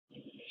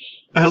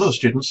Hello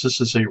students, this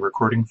is a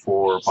recording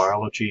for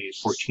Biology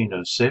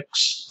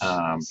 1406,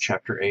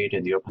 Chapter 8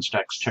 in the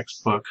OpenStax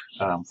textbook,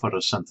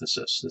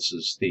 Photosynthesis. This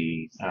is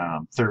the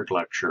third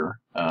lecture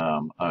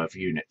of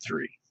Unit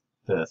 3,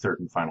 the third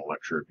and final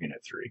lecture of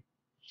Unit 3.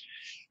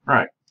 All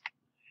right.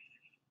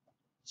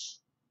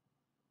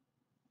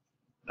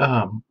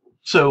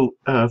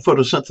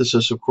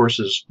 Photosynthesis, of course,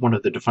 is one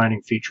of the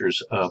defining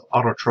features of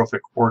autotrophic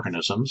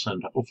organisms,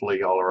 and hopefully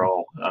y'all are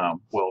all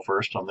well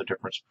versed on the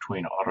difference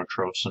between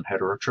autotrophs and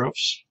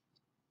heterotrophs.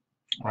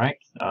 Right?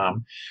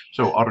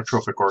 So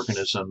autotrophic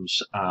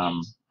organisms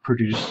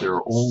produce their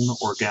own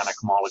organic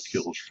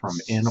molecules from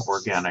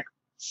inorganic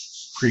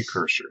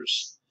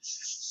precursors.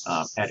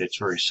 At its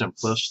very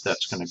simplest,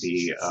 that's going to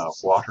be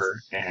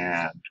water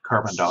and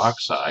carbon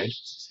dioxide.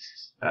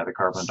 The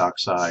carbon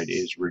dioxide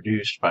is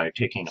reduced by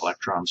taking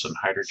electrons and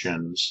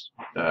hydrogens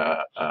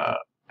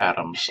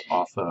atoms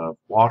off of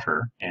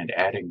water and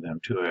adding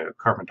them to a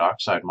carbon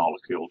dioxide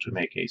molecule to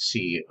make a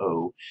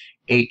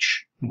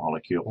COH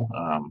molecule.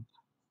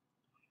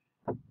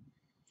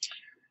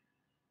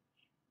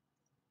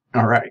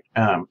 All right,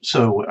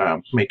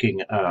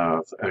 making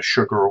of a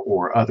sugar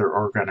or other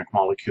organic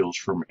molecules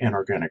from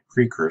inorganic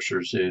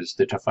precursors is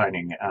the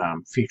defining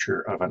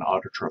feature of an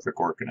autotrophic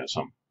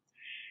organism.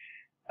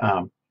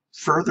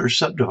 Further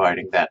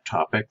subdividing that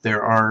topic,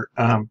 there are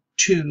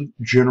two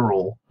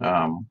general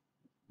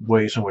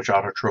ways in which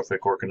autotrophic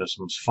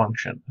organisms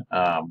function.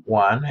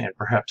 One, and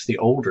perhaps the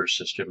older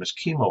system, is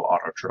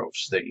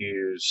chemoautotrophs that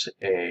use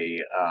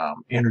a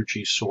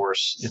energy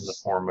source in the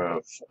form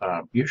of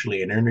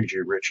usually an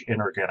energy-rich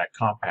inorganic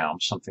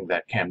compound, something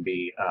that can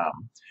be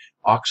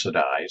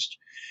oxidized,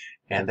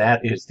 and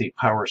that is the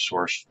power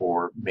source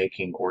for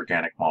making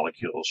organic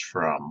molecules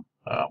from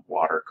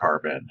water,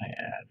 carbon,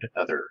 and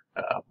other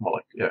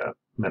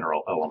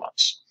mineral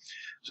elements.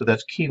 So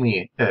that's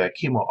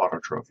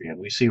chemoautotrophy, and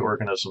we see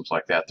organisms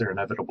like that. They're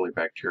inevitably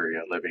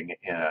bacteria living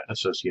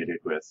associated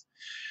with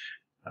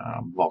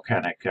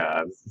volcanic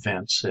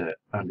vents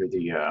under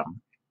the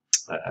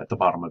at the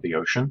bottom of the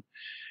ocean.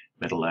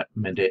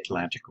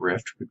 Mid-Atlantic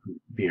Rift would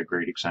be a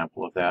great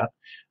example of that.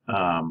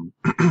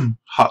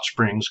 Hot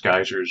springs,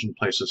 geysers, and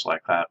places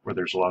like that where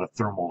there's a lot of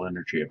thermal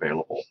energy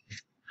available.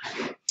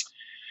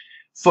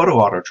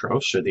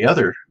 Photoautotrophs are the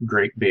other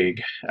great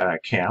big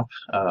camp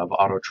of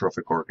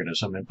autotrophic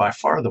organism, and by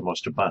far the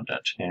most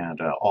abundant.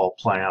 And all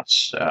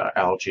plants,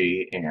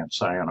 algae, and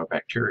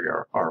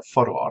cyanobacteria are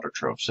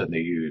photoautotrophs, and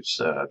they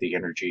use the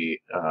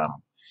energy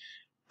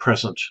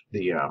present,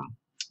 the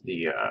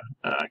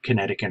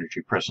kinetic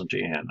energy present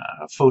in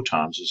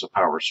photons as a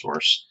power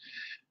source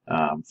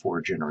for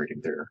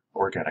generating their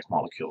organic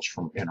molecules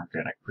from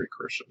inorganic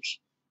precursors.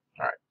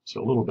 All right,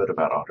 so a little bit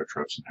about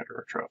autotrophs and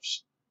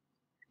heterotrophs.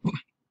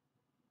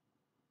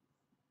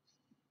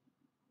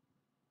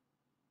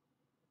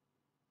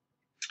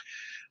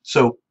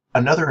 So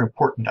another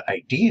important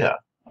idea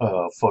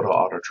of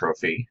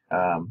photoautotrophy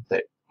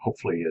that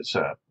hopefully is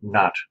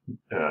not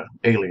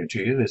alien to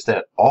you is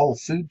that all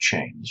food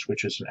chains,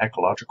 which is an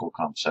ecological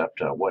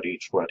concept, what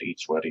eats what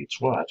eats what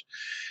eats what,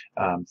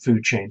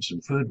 food chains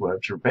and food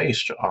webs are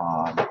based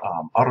on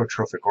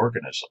autotrophic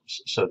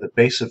organisms. So the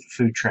base of the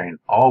food chain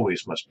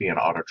always must be an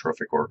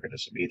autotrophic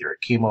organism, either a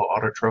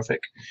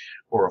chemoautotrophic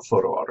or a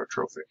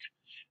photoautotrophic.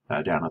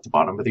 Down at the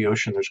bottom of the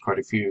ocean, there's quite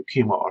a few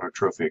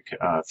chemoautotrophic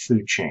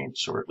food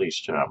chains, or at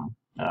least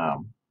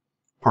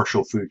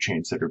partial food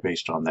chains that are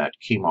based on that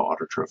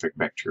chemoautotrophic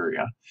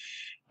bacteria.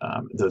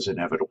 Those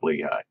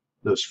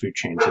food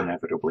chains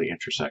inevitably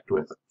intersect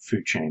with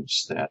food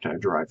chains that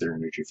derive their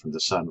energy from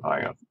the sun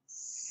via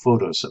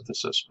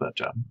photosynthesis, but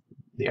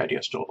the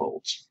idea still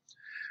holds.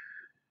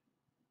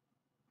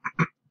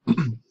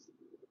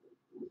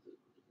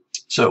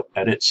 So,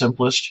 at its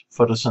simplest,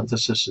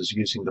 photosynthesis is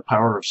using the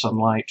power of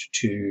sunlight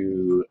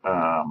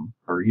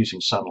or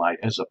using sunlight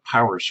as a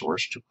power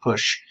source to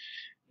push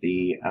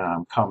the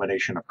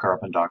combination of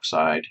carbon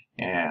dioxide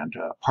and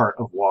part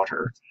of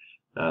water,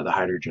 the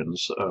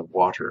hydrogens of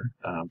water,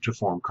 to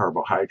form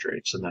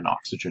carbohydrates, and then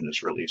oxygen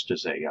is released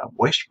as a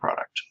waste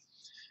product,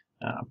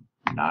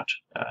 not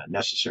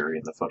necessary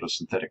in the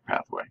photosynthetic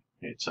pathway.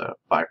 It's a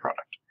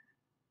byproduct.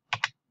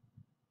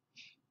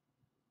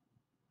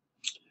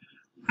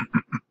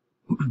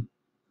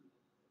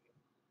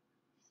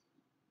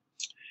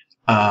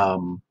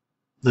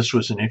 This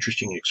was an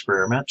interesting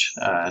experiment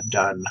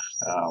done,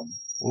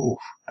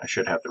 I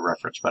should have the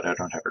reference, but I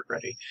don't have it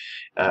ready.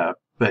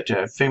 But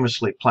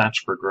famously,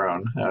 plants were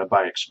grown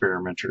by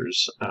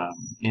experimenters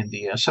in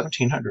the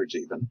 1700s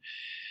even,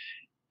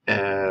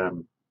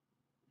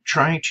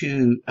 trying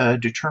to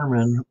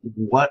determine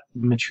what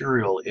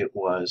material it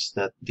was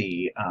that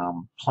the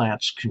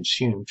plants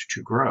consumed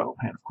to grow.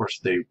 And of course,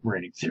 the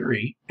reigning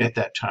theory at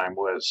that time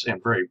was,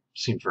 and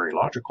seemed very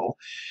logical,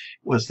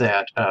 was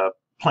that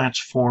plants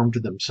formed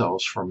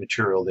themselves from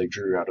material they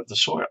drew out of the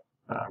soil.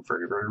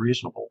 Very, very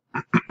reasonable.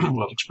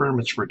 Well,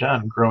 experiments were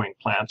done growing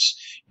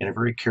plants in a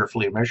very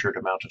carefully measured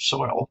amount of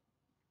soil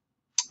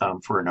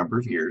for a number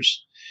of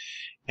years,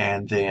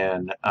 and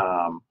then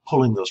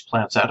pulling those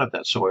plants out of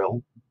that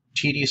soil,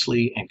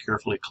 tediously and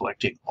carefully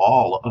collecting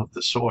all of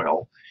the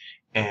soil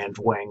and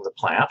weighing the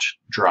plant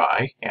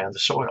dry and the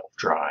soil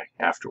dry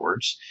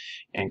afterwards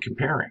and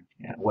comparing.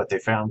 And what they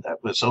found,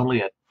 that was only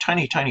a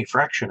tiny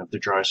fraction of the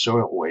dry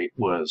soil weight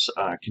was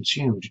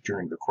consumed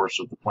during the course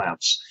of the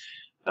plant's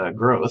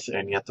growth,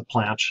 and yet the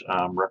plant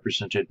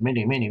represented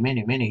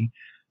many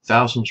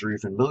thousands or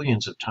even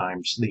millions of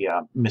times the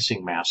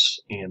missing mass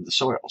in the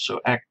soil. So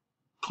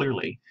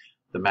clearly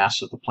the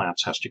mass of the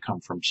plants has to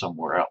come from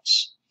somewhere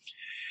else.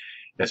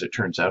 As it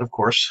turns out, of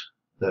course,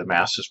 the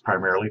mass is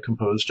primarily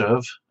composed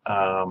of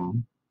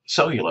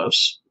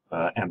cellulose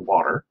and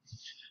water,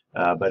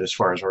 but as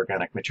far as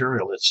organic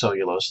material, it's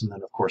cellulose, and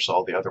then of course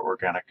all the other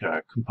organic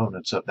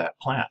components of that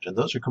plant, and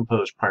those are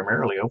composed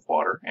primarily of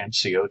water and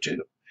CO2.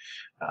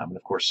 And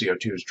of course,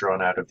 CO2 is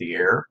drawn out of the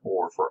air,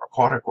 or for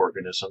aquatic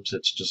organisms,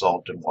 it's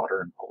dissolved in water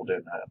and pulled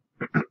in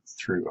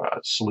through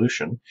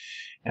solution.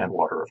 And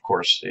water, of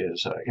course,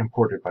 is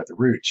imported by the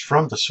roots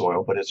from the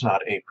soil, but it's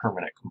not a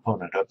permanent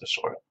component of the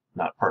soil,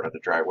 not part of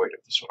the dry weight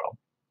of the soil.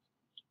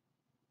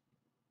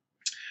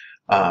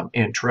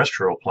 In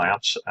terrestrial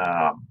plants,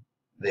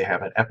 they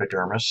have an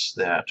epidermis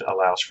that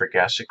allows for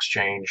gas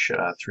exchange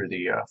through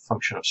the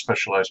function of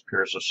specialized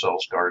pairs of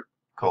cells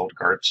called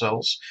guard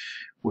cells,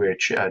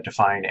 which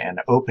define an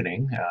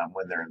opening.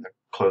 When they're in the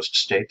closed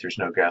state, there's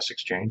no gas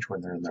exchange.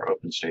 When they're in their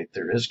open state,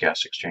 there is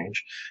gas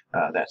exchange.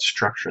 That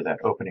structure, that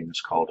opening,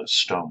 is called a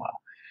stoma.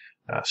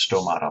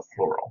 Stomata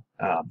plural.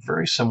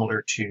 Very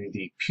similar to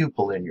the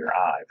pupil in your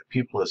eye. The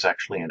pupil is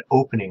actually an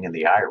opening in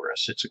the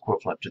iris. It's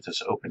equivalent to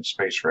this open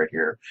space right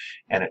here,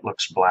 and it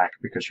looks black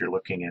because you're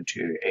looking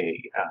into a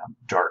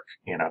dark,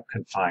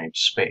 confined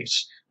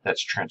space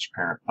that's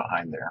transparent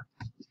behind there.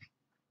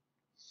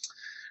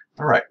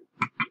 All right.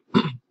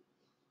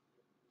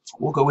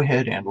 We'll go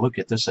ahead and look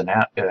at this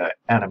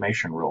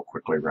animation real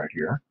quickly right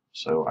here.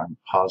 So I'm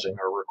pausing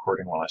our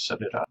recording while I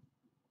set it up.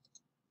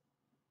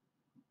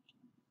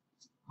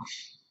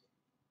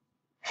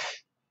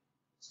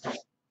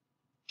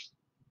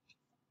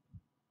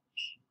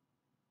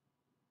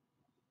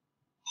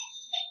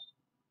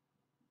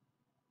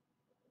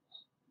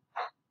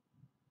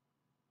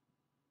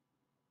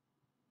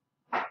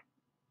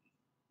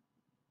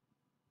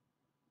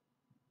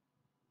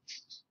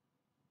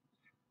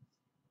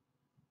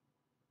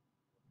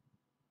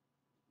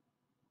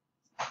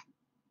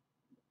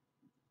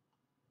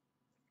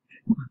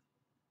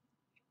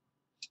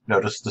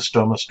 Notice the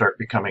stomas start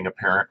becoming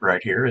apparent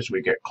right here as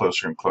we get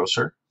closer and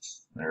closer.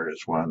 There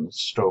is one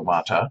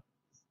stomata,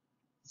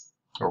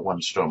 or one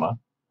stoma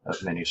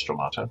of many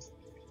stomata.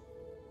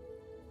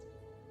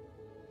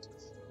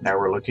 Now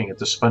we're looking at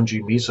the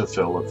spongy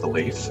mesophyll of the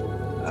leaf.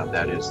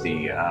 That is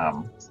the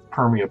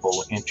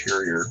permeable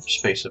interior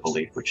space of a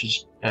leaf, which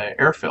is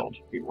air-filled,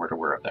 if you weren't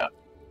aware of that.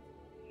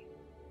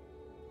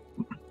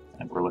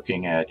 And we're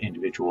looking at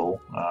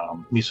individual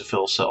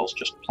mesophyll cells,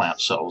 just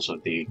plant cells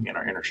of the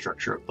inner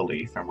structure of the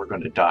leaf, and we're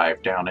going to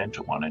dive down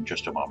into one in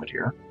just a moment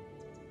here.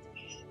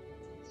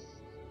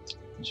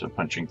 So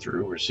punching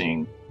through, we're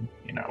seeing,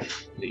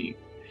 the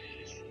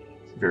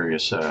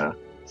various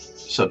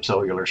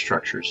subcellular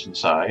structures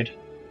inside,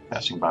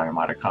 passing by a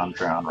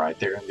mitochondrion right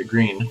there, and the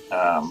green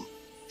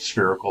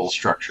spherical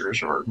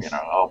structures, or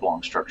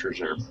oblong structures,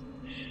 are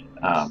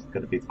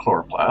going to be the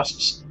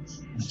chloroplasts.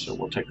 And so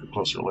we'll take a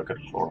closer look at a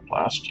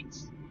chloroplast.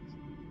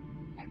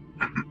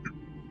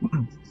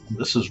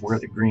 This is where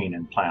the green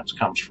in plants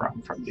comes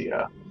from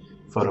the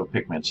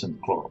photopigments in the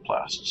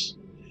chloroplasts.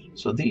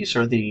 So these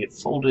are the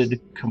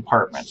folded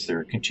compartments.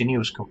 They're a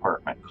continuous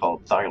compartment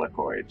called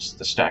thylakoids.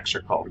 The stacks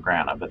are called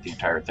grana, but the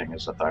entire thing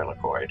is a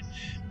thylakoid.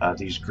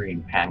 These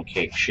green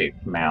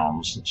pancake-shaped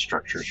mounds and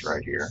structures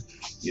right here,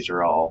 these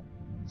are all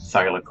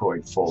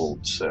thylakoid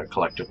folds,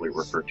 collectively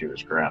referred to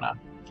as grana.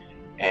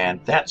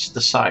 And that's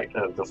the site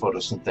of the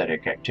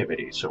photosynthetic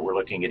activity. So we're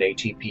looking at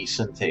ATP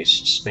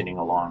synthase spinning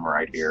along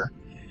right here.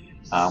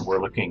 We're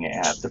looking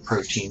at the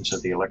proteins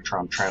of the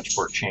electron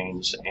transport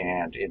chains,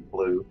 and in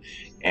blue,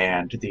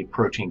 and the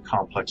protein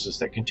complexes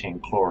that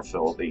contain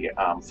chlorophyll, the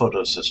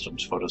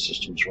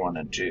photosystems 1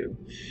 and 2,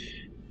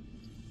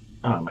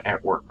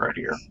 at work right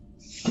here.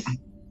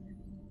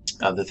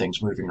 The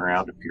things moving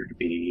around appear to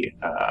be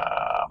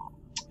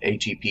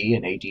ATP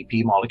and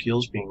ADP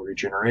molecules being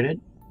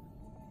regenerated.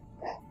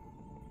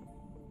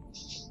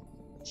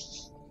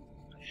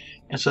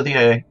 And so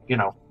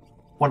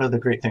one of the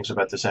great things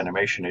about this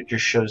animation, it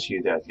just shows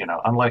you that,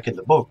 unlike in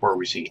the book where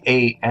we see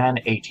an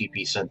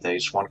ATP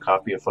synthase, one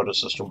copy of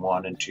photosystem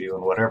 1 and 2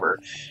 and whatever,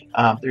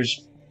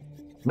 there's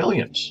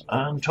millions,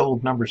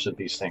 untold numbers of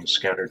these things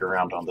scattered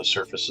around on the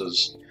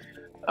surfaces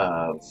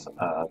of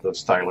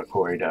those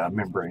thylakoid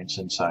membranes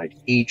inside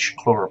each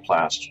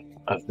chloroplast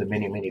of the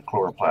many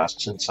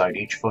chloroplasts inside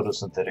each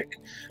photosynthetic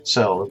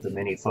cell of the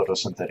many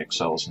photosynthetic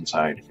cells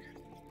inside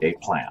a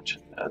plant.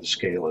 The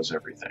scale is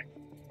everything.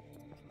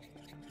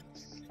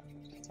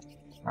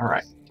 All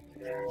right,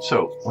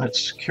 so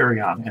let's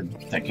carry on, and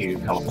thank you,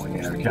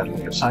 California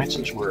Academy of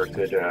Sciences, where a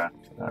good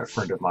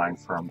friend of mine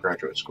from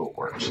graduate school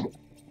works.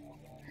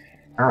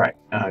 All right,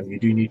 you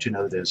do need to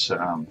know this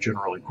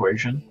general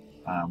equation.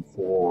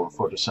 for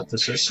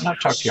photosynthesis, and I've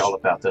talked to you all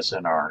about this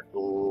in our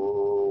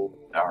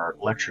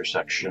lecture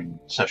session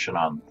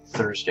on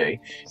Thursday.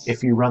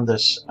 If you run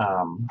this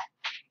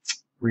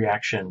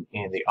reaction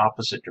in the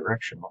opposite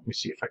direction, let me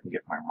see if I can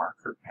get my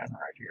marker pen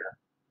right here.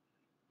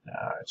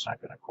 It's not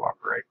going to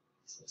cooperate.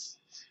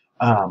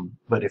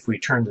 But if we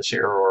turn this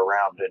arrow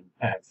around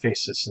and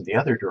face this in the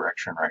other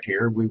direction right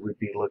here, we would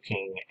be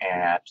looking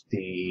at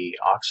the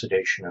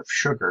oxidation of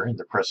sugar in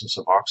the presence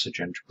of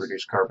oxygen to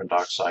produce carbon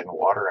dioxide and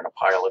water in a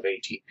pile of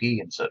ATP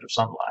instead of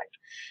sunlight.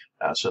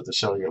 So the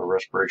cellular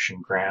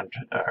respiration grand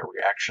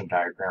reaction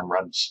diagram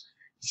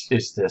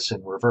is this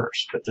in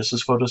reverse. But this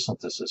is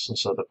photosynthesis, and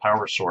so the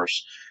power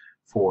source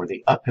for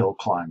the uphill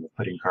climb of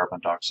putting carbon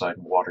dioxide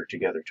and water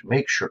together to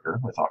make sugar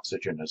with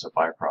oxygen as a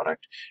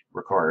byproduct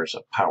requires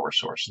a power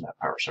source, and that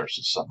power source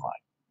is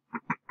sunlight.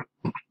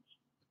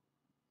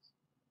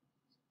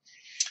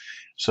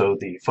 So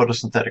the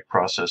photosynthetic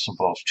process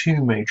involves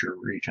two major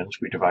regions.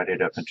 We divide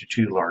it up into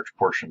two large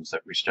portions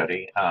that we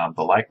study,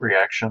 the light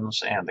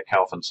reactions and the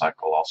Calvin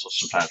cycle, also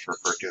sometimes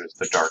referred to as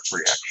the dark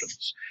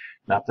reactions.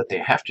 Not that they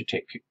have to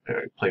take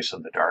place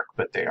in the dark,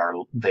 but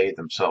they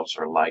themselves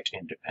are light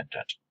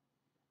independent.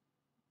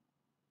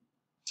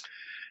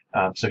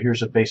 So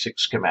here's a basic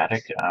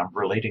schematic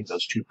relating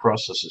those two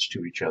processes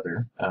to each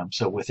other.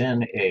 So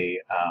within a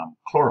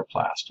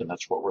chloroplast, and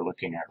that's what we're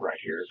looking at right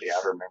here, the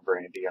outer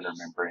membrane, the inner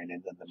membrane,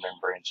 and then the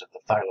membranes of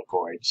the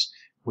thylakoids,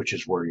 which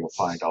is where you'll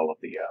find all of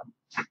the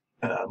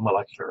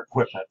molecular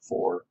equipment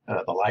for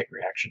the light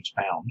reactions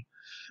found.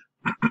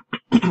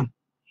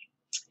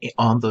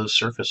 On those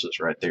surfaces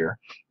right there,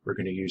 we're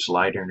going to use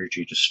light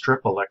energy to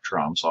strip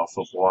electrons off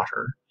of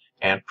water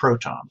and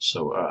protons,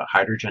 so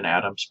hydrogen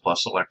atoms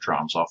plus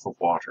electrons off of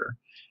water,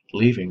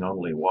 leaving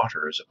only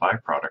water as a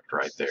byproduct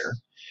right there.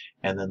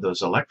 And then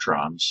those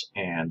electrons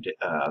and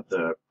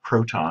the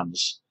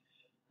protons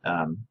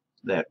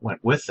that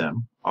went with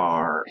them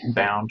are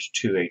bound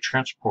to a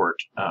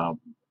transport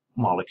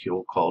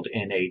molecule called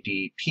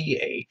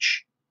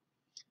NADPH.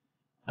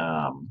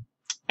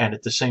 And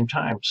at the same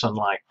time,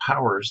 sunlight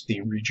powers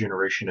the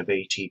regeneration of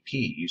ATP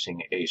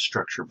using a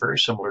structure very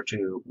similar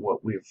to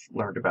what we've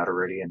learned about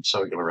already in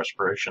cellular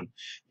respiration,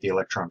 the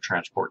electron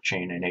transport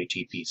chain and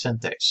ATP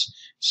synthase.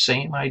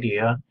 Same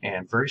idea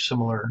and very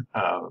similar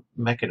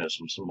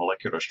mechanisms and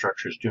molecular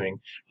structures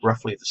doing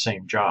roughly the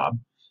same job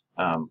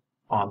on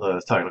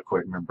the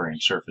thylakoid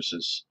membrane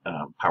surfaces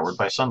powered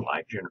by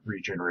sunlight,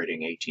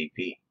 regenerating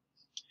ATP.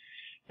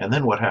 And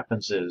then what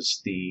happens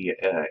is the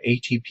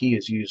ATP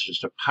is used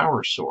as a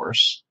power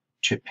source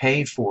to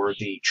pay for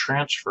the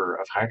transfer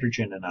of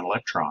hydrogen and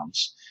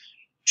electrons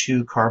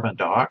to carbon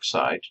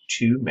dioxide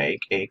to make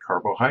a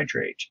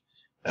carbohydrate,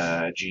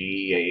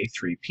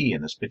 GA3P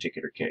in this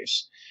particular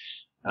case.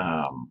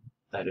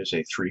 That is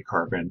a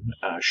 3-carbon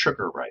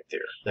sugar right there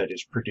that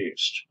is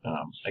produced.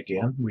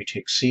 Again, we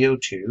take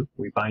CO2,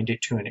 we bind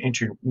it to an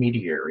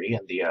intermediary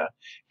in the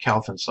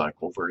Calvin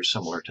cycle, very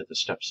similar to the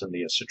steps in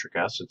the citric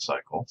acid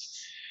cycle.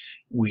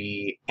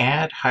 We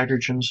add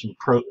hydrogens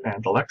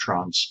and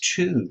electrons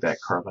to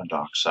that carbon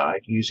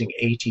dioxide using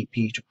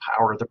ATP to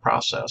power the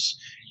process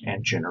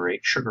and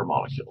generate sugar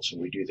molecules. And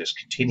we do this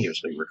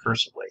continuously,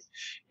 recursively.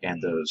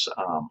 And those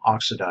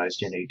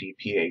oxidized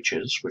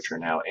NADPHs, which are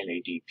now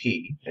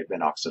NADP, they've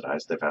been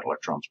oxidized, they've had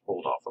electrons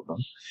pulled off of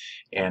them.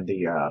 And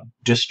the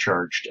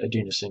discharged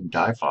adenosine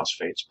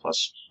diphosphates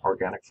plus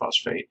organic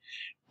phosphate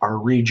are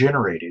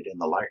regenerated in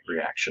the light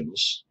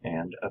reactions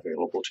and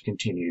available to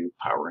continue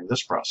powering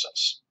this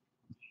process.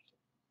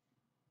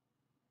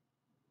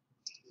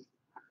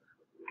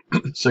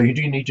 So you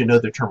do need to know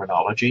the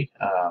terminology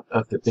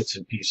of the bits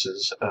and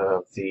pieces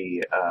of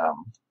the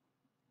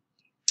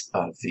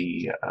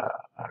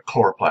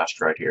chloroplast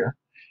right here.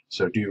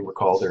 So do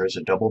recall there is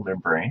a double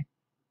membrane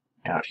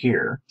out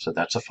here. So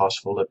that's a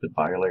phospholipid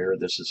bilayer.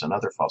 This is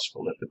another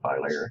phospholipid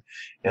bilayer.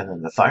 And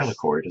then the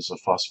thylakoid is a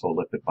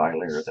phospholipid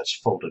bilayer that's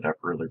folded up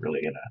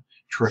really in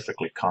a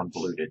terrifically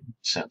convoluted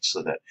sense,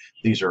 so that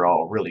these are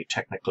all really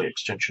technically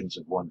extensions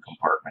of one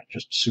compartment,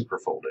 just super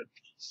folded.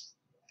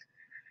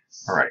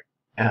 All right.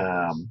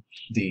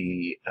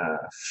 The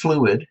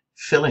fluid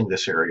filling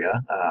this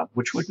area,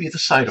 which would be the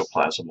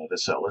cytoplasm of the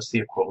cell, is the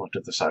equivalent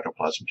of the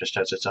cytoplasm, just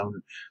has its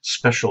own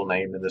special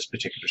name. In this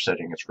particular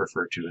setting, it's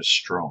referred to as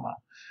stroma.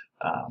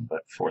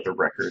 But for the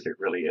record, it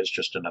really is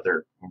just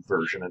another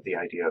version of the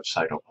idea of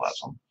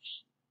cytoplasm.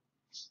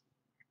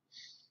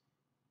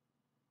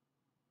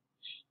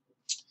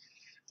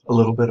 A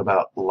little bit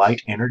about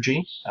light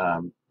energy.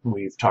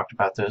 We've talked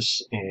about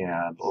this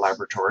in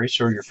laboratory,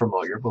 so you're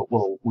familiar, but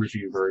we'll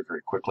review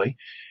very quickly.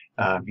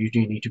 You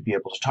do need to be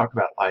able to talk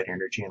about light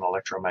energy and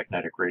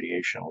electromagnetic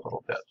radiation a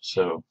little bit.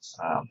 So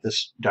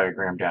this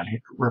diagram down here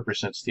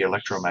represents the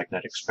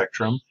electromagnetic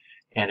spectrum,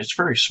 and it's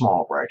very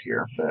small right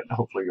here, but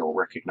hopefully you'll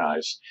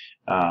recognize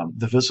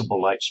The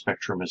visible light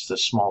spectrum is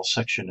this small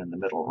section in the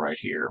middle right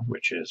here,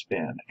 which has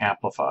been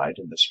amplified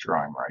in this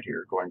drawing right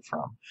here, going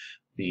from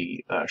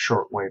the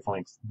short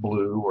wavelength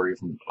blue or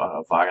even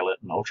violet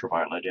and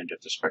ultraviolet end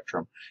of the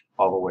spectrum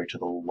all the way to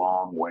the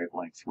long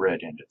wavelength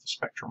red end of the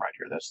spectrum right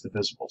here. That's the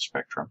visible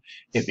spectrum.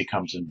 It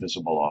becomes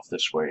invisible off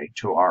this way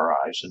to our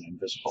eyes and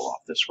invisible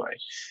off this way.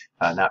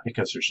 Not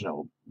because there's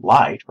no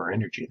light or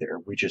energy there,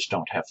 we just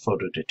don't have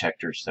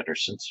photodetectors that are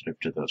sensitive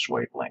to those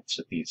wavelengths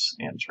at these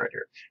ends right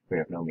here. We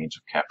have no means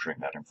of capturing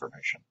that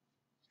information.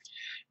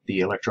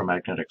 The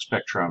electromagnetic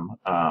spectrum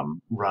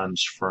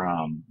runs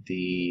from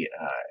the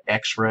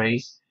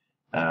X-ray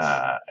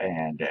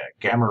and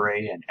gamma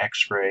ray and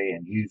X-ray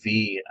and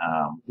UV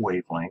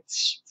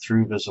wavelengths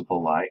through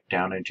visible light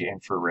down into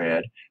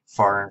infrared,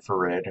 far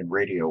infrared, and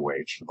radio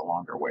waves for the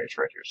longer waves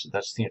right here. So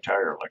that's the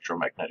entire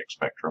electromagnetic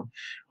spectrum.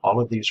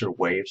 All of these are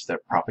waves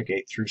that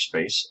propagate through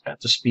space at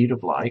the speed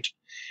of light,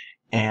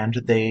 and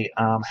they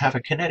have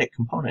a kinetic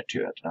component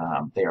to it.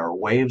 They are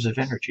waves of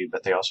energy,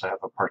 but they also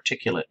have a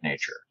particulate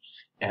nature.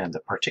 And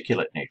the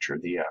particulate nature,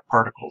 the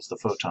particles, the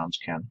photons,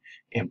 can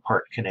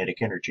impart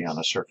kinetic energy on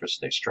a surface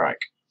they strike,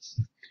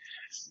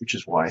 which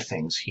is why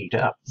things heat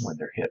up when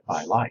they're hit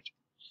by light.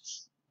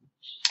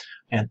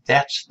 And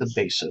that's the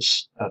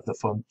basis of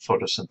the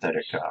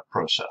photosynthetic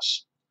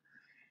process,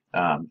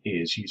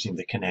 is using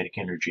the kinetic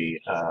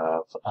energy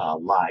of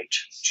light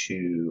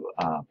to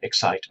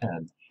excite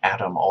an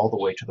atom all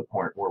the way to the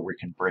point where we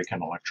can break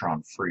an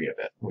electron free of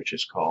it, which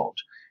is called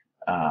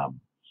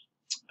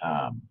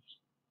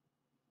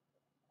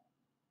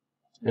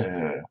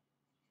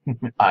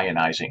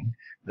ionizing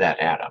that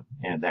atom,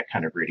 and that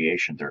kind of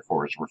radiation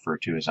therefore is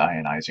referred to as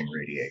ionizing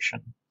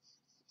radiation.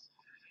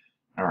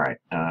 All right,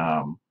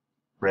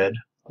 red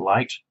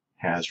light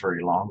has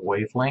very long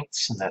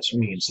wavelengths, and that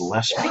means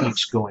less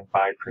peaks going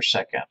by per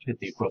second,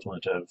 the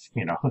equivalent of,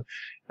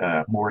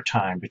 more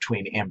time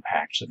between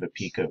impacts of a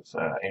peak of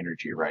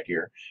energy right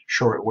here.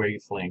 Short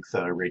wavelength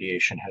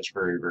radiation has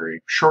very,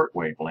 very short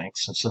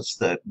wavelengths, and since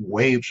the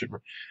waves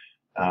are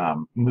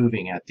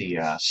moving at the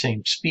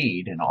same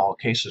speed in all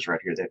cases right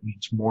here, that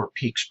means more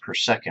peaks per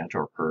second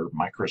or per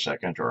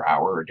microsecond or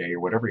hour or day or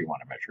whatever you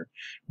want to measure,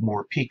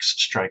 more peaks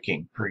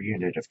striking per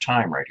unit of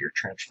time right here,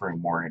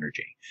 transferring more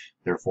energy.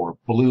 Therefore,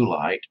 blue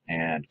light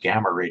and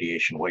gamma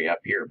radiation way up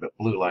here, but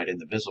blue light in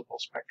the visible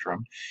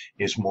spectrum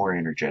is more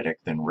energetic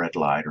than red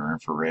light or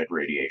infrared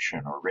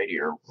radiation or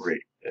radiation.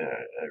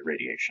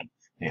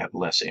 They have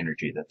less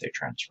energy that they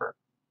transfer.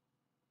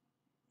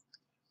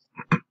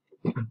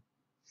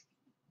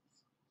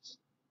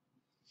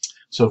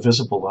 So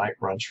visible light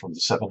runs from the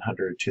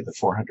 700 to the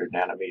 400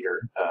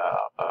 nanometer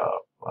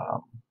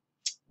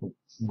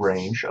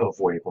range of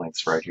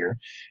wavelengths right here.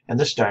 And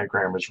this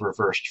diagram is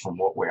reversed from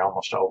what we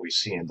almost always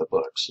see in the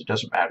books. It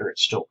doesn't matter,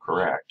 it's still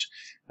correct.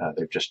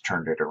 They've just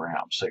turned it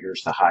around. So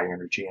here's the high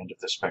energy end of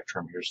the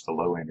spectrum, here's the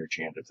low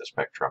energy end of the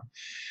spectrum.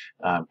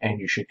 And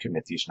you should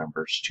commit these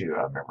numbers to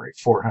memory.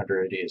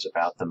 400 is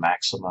about the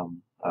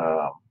maximum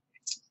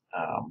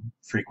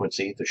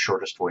frequency, the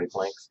shortest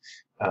wavelength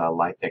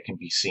light that can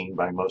be seen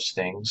by most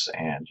things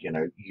and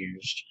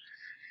used,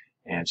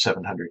 and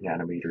 700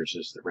 nanometers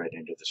is the red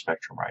end of the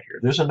spectrum right here.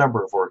 There's a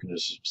number of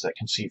organisms that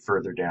can see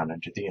further down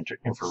into the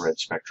infrared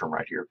spectrum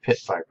right here. Pit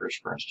vipers,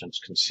 for instance,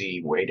 can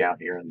see way down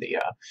here in the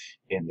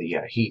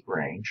heat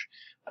range.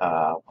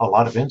 A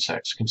lot of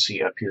insects can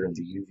see up here in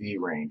the UV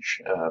range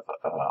of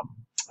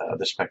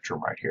the spectrum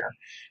right here.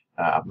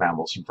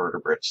 Mammals and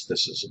vertebrates,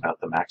 this is about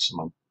the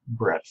maximum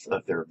breadth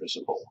of their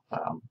visible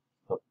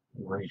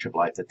range of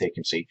light that they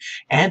can see.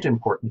 And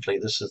importantly,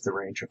 this is the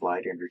range of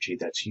light energy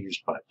that's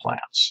used by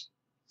plants.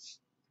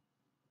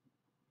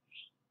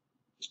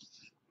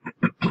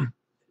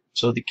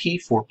 So the key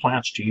for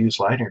plants to use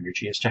light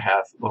energy is to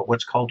have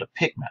what's called a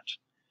pigment.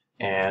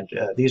 And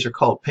these are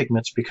called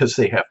pigments because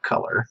they have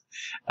color,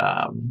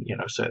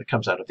 so it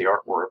comes out of the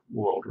art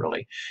world,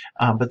 really.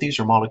 But these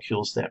are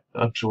molecules that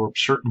absorb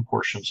certain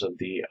portions of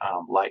the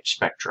light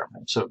spectrum.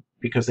 And so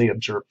because they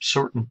absorb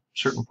certain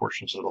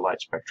portions of the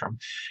light spectrum,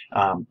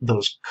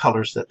 those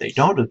colors that they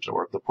don't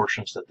absorb, the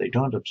portions that they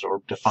don't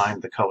absorb,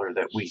 define the color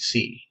that we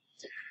see.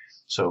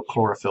 So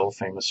chlorophyll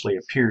famously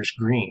appears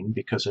green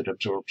because it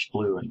absorbs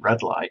blue and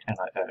red light and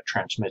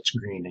transmits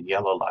green and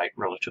yellow light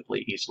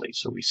relatively easily.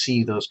 So we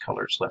see those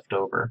colors left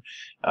over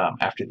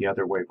after the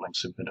other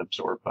wavelengths have been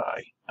absorbed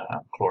by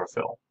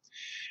chlorophyll.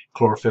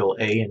 Chlorophyll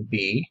A and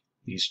B,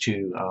 these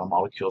two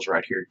molecules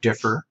right here,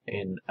 differ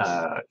in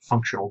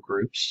functional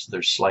groups.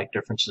 There's slight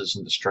differences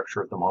in the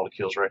structure of the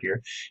molecules right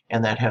here,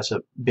 and that has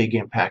a big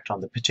impact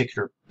on the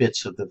particular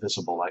bits of the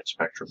visible light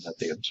spectrum that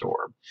they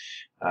absorb.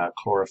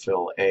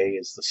 Chlorophyll A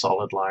is the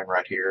solid line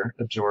right here,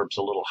 absorbs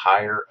a little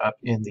higher up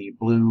in the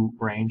blue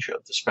range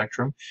of the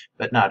spectrum,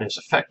 but not as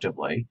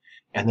effectively,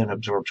 and then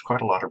absorbs quite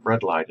a lot of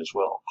red light as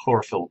well.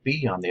 Chlorophyll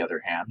B, on the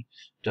other hand,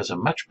 does a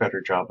much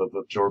better job of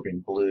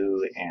absorbing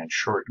blue and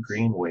short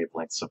green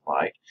wavelengths of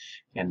light,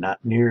 and not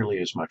nearly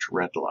as much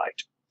red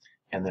light.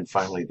 And then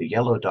finally, the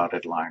yellow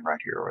dotted line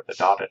right here, or the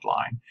dotted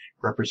line,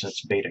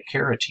 represents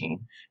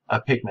beta-carotene, a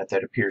pigment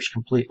that appears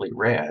completely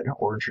red,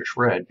 orangish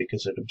red,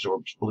 because it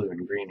absorbs blue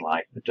and green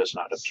light, but does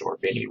not absorb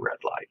any red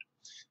light.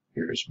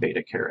 Here's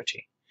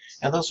beta-carotene.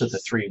 And those are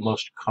the three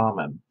most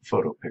common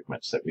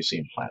photopigments that we see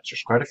in plants.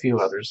 There's quite a few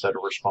others that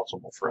are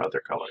responsible for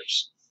other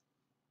colors.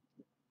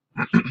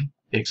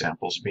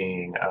 Examples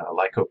being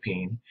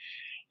lycopene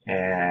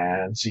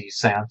and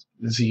zeaxanthin,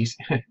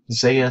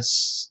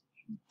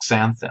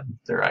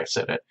 there I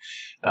said it,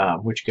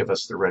 which give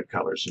us the red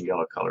colors and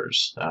yellow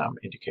colors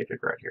indicated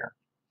right here.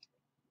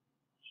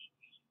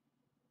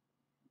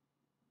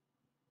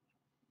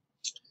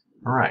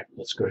 All right,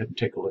 let's go ahead and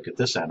take a look at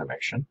this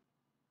animation.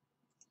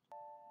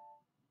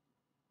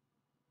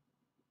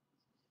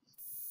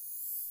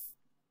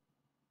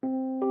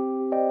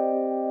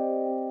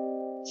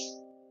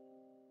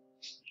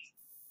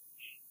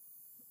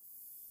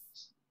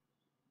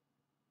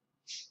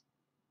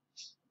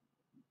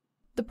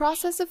 The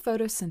process of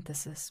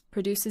photosynthesis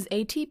produces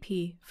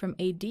ATP from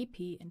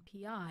ADP and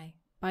PI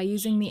by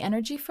using the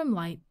energy from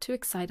light to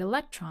excite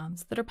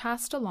electrons that are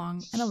passed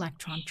along an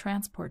electron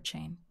transport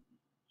chain.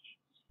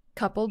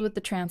 Coupled with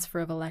the transfer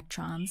of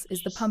electrons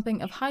is the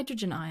pumping of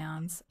hydrogen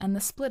ions and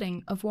the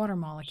splitting of water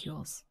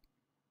molecules.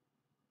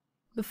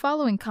 The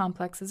following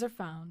complexes are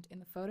found in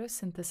the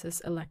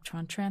photosynthesis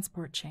electron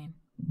transport chain: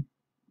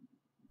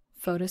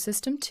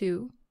 photosystem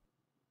 2,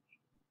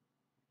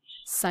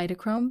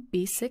 cytochrome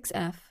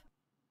B6F,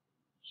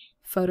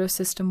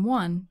 photosystem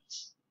 1,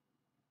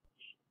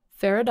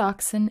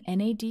 ferredoxin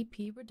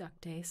NADP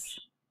reductase,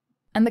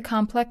 and the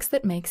complex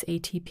that makes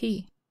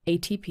ATP,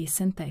 ATP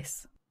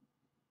synthase.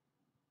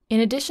 In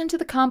addition to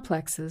the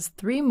complexes,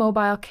 3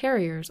 mobile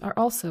carriers are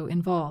also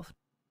involved: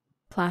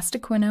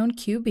 plastoquinone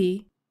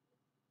QB,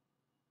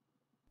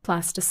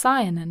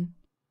 plastocyanin,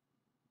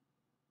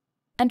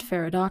 and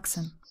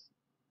ferredoxin.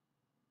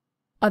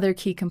 Other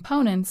key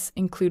components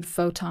include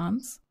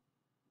photons,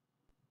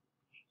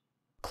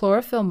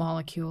 chlorophyll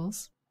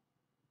molecules,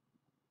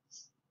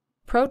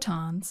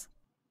 protons,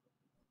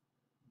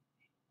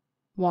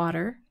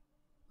 water,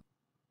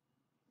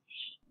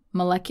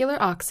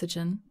 molecular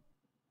oxygen,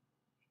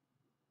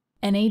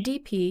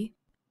 NADP,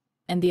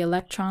 and the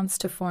electrons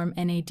to form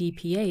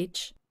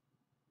NADPH,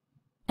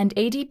 and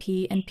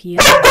ADP and PI,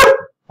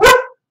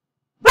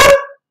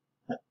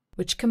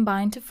 which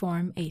combine to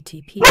form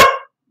ATP.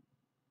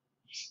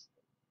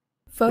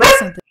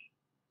 Photosynthesis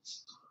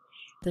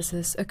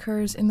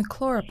occurs in the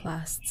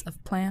chloroplasts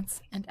of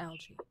plants and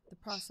algae. The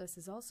process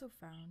is also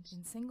found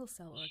in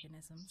single-cell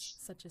organisms,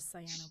 such as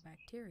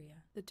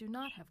cyanobacteria, that do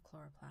not have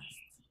chloroplasts.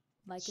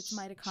 Like its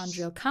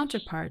mitochondrial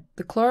counterpart,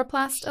 the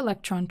chloroplast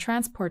electron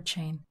transport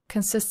chain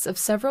consists of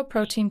several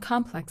protein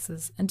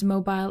complexes and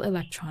mobile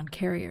electron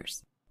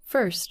carriers.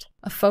 First,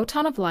 a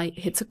photon of light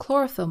hits a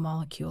chlorophyll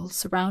molecule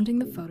surrounding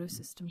the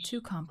photosystem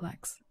 2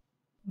 complex.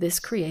 This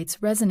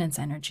creates resonance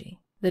energy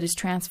that is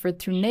transferred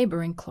through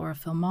neighboring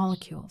chlorophyll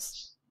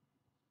molecules.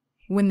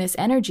 When this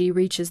energy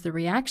reaches the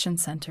reaction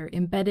center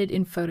embedded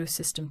in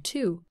photosystem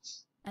 2,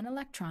 an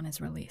electron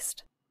is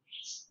released.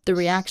 The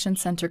reaction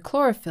center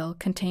chlorophyll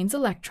contains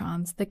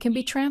electrons that can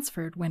be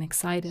transferred when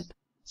excited.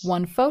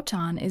 1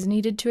 photon is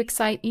needed to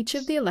excite each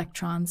of the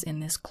electrons in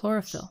this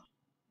chlorophyll.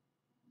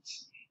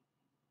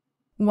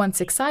 Once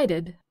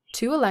excited,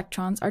 2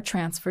 electrons are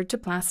transferred to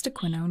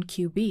plastoquinone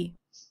QB,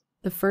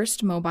 the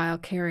first mobile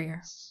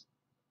carrier.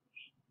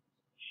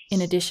 In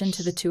addition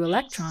to the 2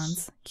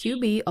 electrons,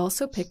 QB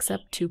also picks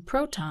up 2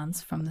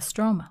 protons from the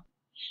stroma.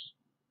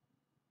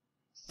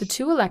 The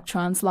 2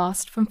 electrons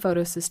lost from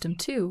photosystem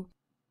 2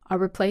 are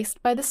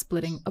replaced by the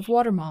splitting of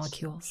water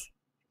molecules.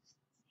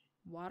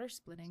 Water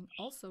splitting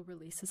also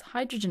releases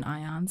hydrogen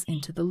ions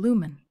into the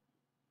lumen.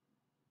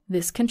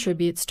 This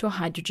contributes to a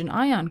hydrogen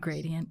ion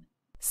gradient,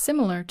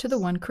 similar to the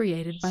one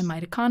created by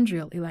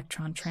mitochondrial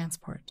electron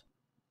transport.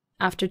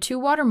 After 2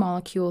 water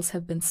molecules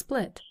have been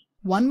split,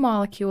 1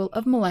 molecule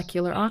of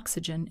molecular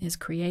oxygen is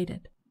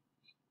created.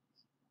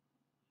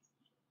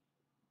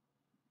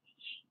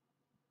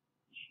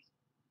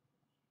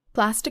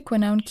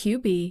 Plastoquinone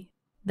QB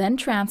then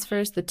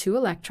transfers the 2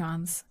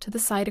 electrons to the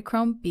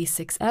cytochrome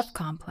B6F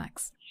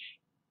complex.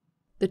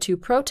 The 2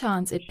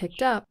 protons it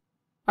picked up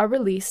are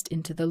released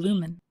into the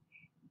lumen.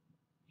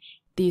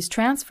 These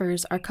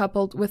transfers are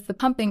coupled with the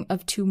pumping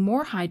of 2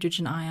 more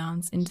hydrogen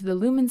ions into the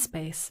lumen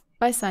space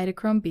by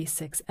cytochrome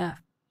B6F.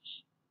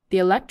 The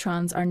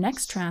electrons are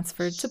next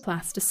transferred to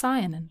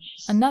plastocyanin,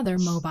 another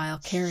mobile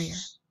carrier.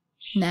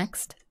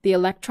 Next, the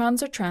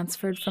electrons are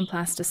transferred from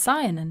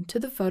plastocyanin to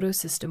the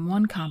photosystem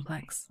 1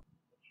 complex.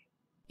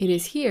 It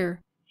is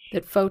here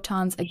that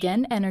photons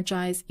again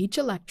energize each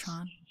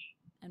electron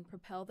and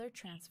propel their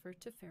transfer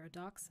to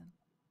ferredoxin.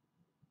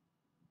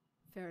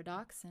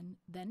 Ferredoxin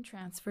then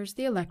transfers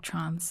the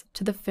electrons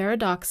to the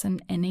ferredoxin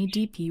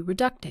NADP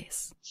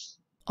reductase,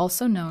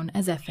 also known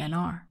as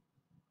FNR.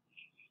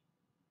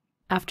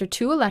 After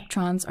 2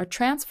 electrons are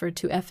transferred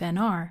to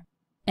FNR,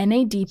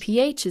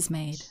 NADPH is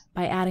made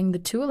by adding the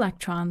 2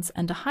 electrons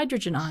and a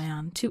hydrogen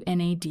ion to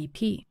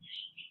NADP.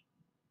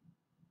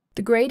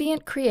 The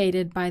gradient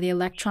created by the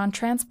electron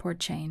transport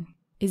chain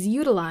is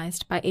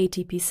utilized by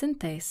ATP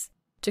synthase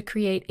to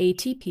create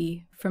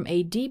ATP from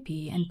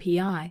ADP and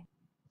PI.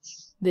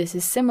 This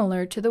is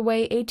similar to the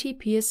way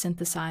ATP is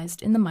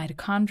synthesized in the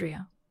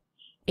mitochondria.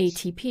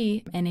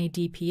 ATP,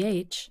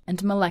 NADPH,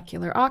 and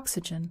molecular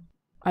oxygen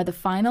are the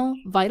final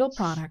vital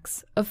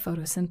products of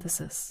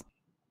photosynthesis.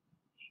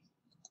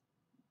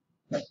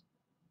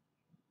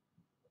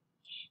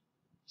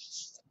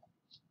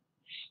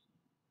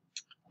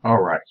 All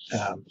right,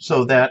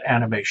 so that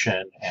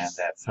animation and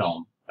that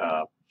film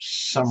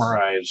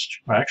summarized,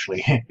 well,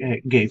 actually,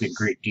 it gave in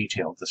great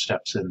detail the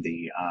steps in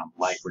the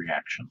light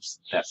reactions,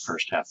 that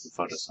first half of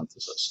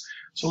photosynthesis.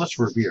 So let's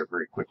review it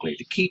very quickly.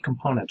 The key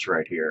components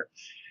right here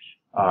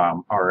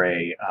are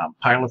a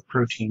pile of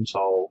proteins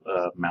all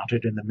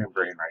mounted in the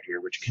membrane right here,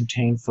 which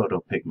contain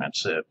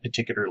photopigments,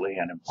 particularly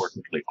and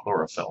importantly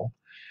chlorophyll.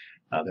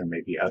 There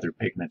may be other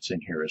pigments in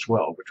here as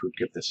well, which would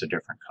give this a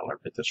different color,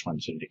 but this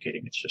one's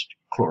indicating it's just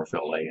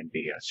chlorophyll A and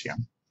B, I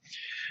assume.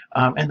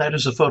 And that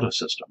is a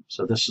photosystem.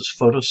 So this is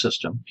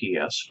photosystem,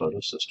 PS,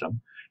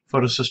 photosystem,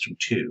 photosystem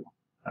 2,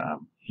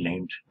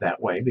 named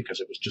that way because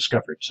it was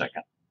discovered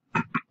second.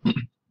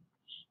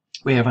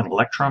 We have an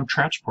electron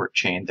transport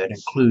chain that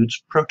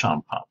includes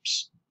proton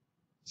pumps.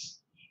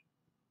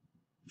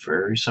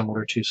 Very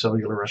similar to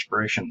cellular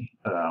respiration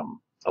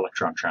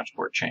electron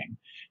transport chain.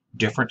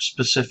 Different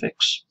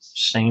specifics,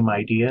 same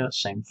idea,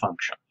 same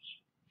function.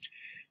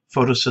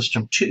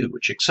 Photosystem 2,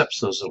 which accepts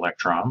those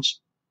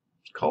electrons,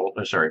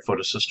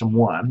 photosystem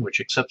 1, which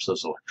accepts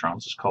those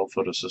electrons, is called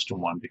photosystem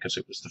 1 because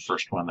it was the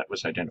first one that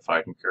was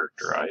identified and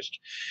characterized.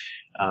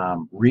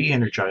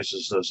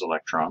 Re-energizes those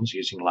electrons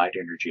using light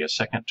energy a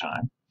second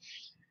time,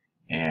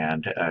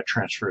 and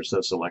transfers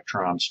those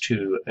electrons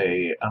to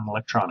an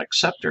electron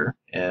acceptor,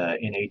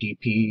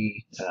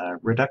 NADP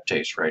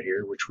reductase right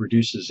here, which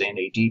reduces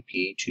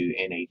NADP to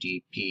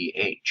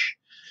NADPH.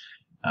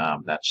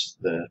 That's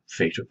the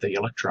fate of the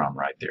electron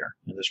right there.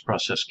 And this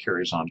process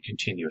carries on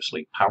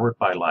continuously, powered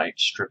by light,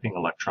 stripping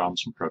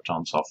electrons and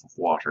protons off of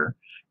water,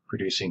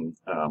 producing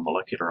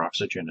molecular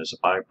oxygen as a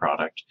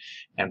byproduct,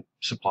 and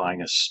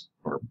supplying us,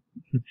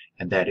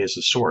 and that is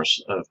a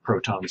source of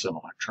protons and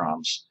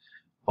electrons,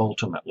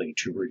 ultimately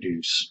to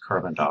reduce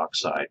carbon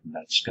dioxide, and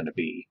that's going to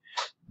be,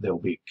 they'll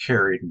be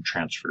carried and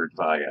transferred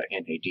via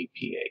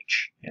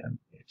NADPH in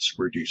its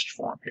reduced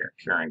form here,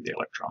 carrying the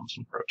electrons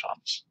and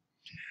protons.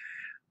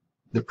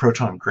 The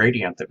proton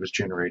gradient that was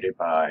generated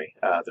by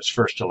this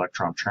first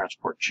electron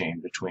transport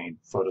chain between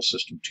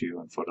photosystem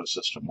 2 and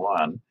photosystem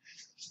 1,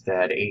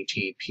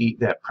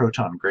 that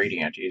proton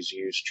gradient is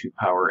used to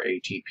power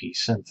ATP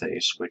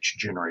synthase, which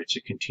generates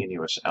a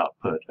continuous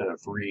output of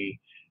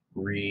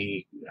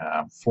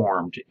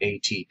reformed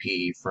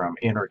ATP from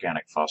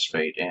inorganic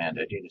phosphate and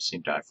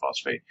adenosine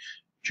diphosphate,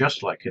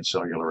 just like in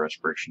cellular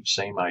respiration.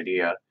 Same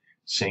idea,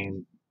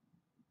 same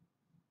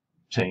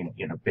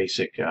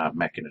basic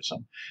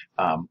mechanism.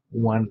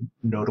 One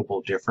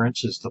notable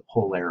difference is the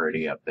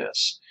polarity of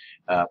this.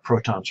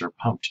 Protons are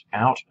pumped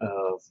out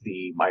of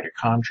the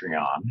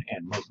mitochondrion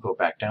and go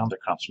back down the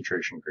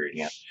concentration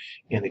gradient.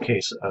 In the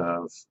case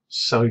of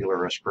cellular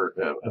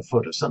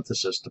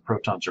photosynthesis, the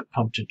protons are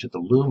pumped into the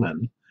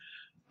lumen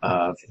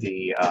of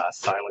the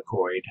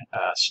thylakoid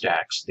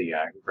stacks, the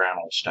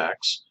granule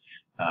stacks,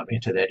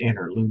 into that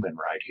inner lumen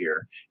right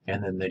here,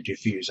 and then they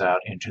diffuse out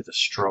into the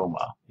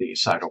stroma, the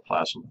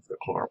cytoplasm of the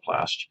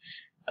chloroplast,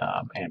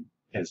 and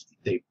as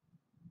they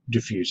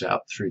diffuse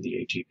out through the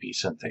ATP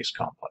synthase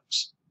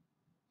complex.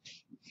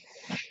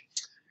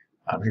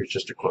 Here's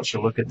just a closer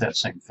look at that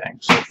same thing.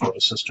 So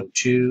photosystem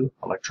 2,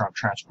 electron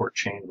transport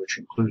chain, which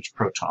includes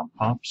proton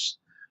pumps.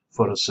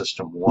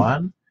 Photosystem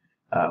 1,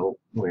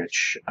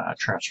 which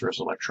transfers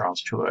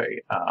electrons to a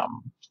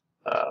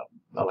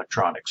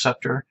electron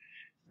acceptor,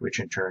 which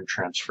in turn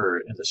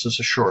transfer, and this is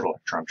a short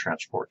electron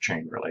transport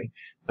chain really,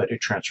 but it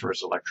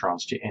transfers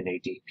electrons to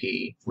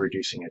NADP,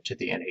 reducing it to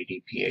the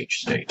NADPH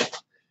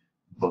state.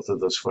 Both of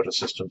those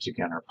photosystems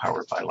again are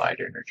powered by light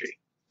energy.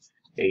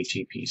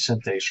 ATP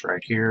synthase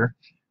right here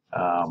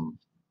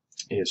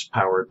is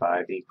powered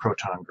by the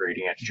proton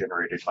gradient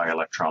generated by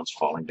electrons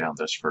falling down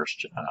this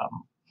first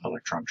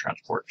electron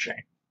transport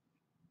chain.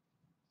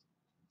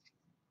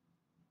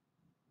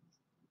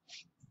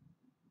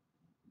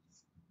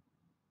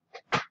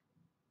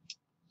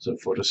 So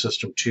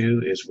photosystem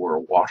 2 is where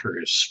water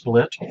is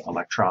split.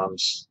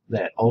 Electrons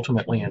that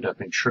ultimately end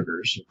up in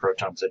sugars and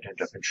protons that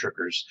end up in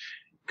sugars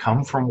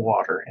come from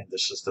water, and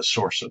this is the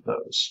source of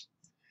those.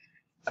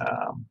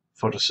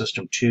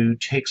 Photosystem 2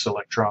 takes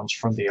electrons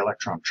from the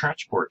electron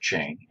transport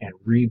chain and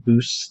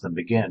reboosts them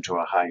again to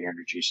a high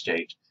energy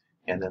state,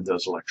 and then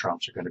those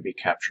electrons are going to be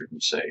captured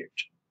and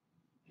saved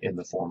in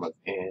the form of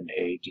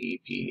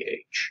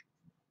NADPH.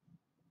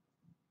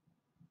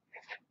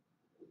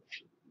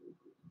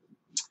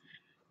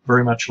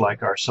 Very much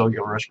like our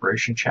cellular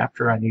respiration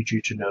chapter, I need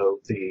you to know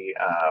the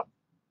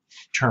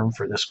term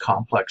for this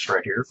complex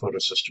right here,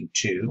 photosystem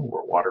 2,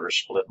 where water is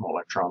split and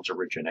electrons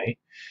originate.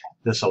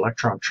 This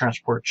electron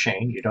transport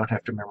chain, you don't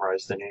have to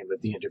memorize the name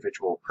of the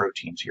individual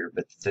proteins here,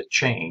 but the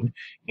chain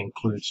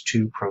includes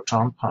 2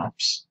 proton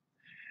pumps.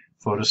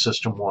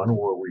 Photosystem 1,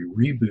 where we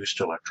reboost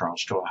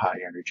electrons to a high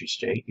energy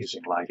state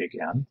using light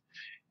again.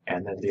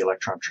 And then the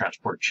electron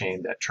transport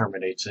chain that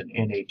terminates in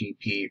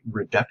NADP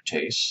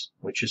reductase,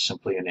 which is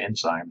simply an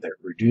enzyme that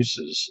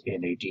reduces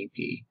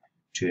NADP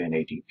to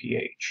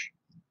NADPH.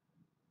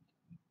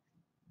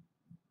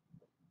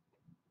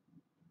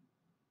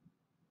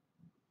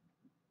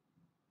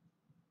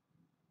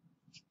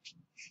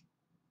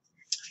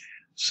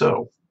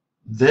 So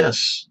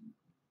this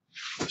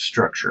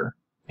structure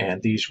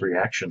and these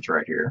reactions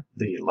right here,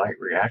 the light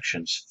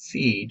reactions,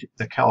 feed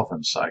the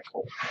Calvin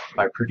cycle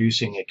by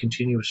producing a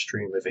continuous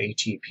stream of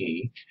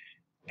ATP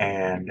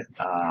and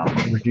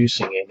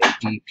reducing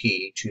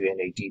NADP to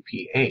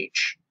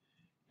NADPH.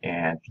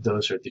 And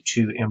those are the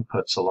 2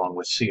 inputs along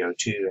with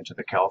CO2 into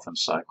the Calvin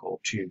cycle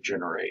to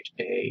generate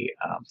a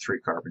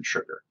 3-carbon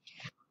sugar.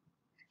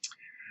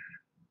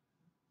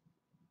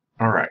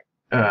 All right.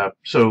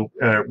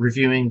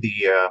 Reviewing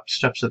the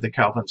steps of the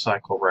Calvin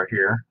cycle right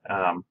here.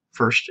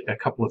 First, a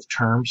couple of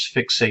terms.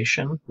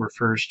 Fixation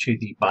refers to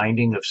the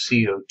binding of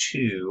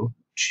CO2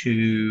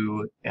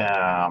 to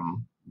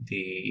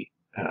the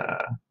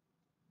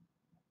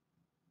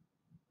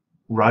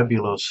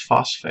ribulose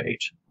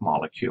phosphate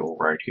molecule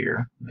right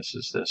here. This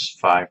is this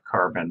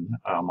 5-carbon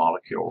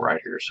molecule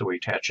right here. So we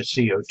attach a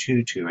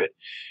CO2 to it,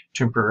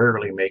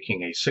 temporarily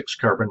making a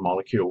 6-carbon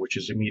molecule, which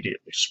is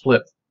immediately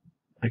split.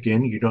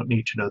 Again, you don't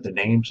need to know the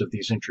names of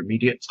these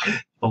intermediates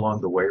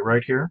along the way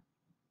right here,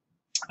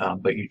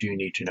 but you do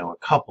need to know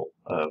a couple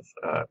of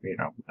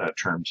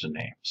terms and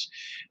names.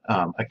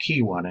 A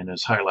key one, and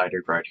is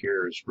highlighted right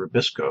here, is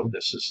rubisco.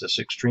 This is this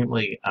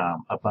extremely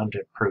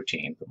abundant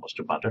protein, the most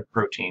abundant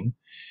protein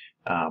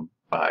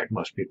by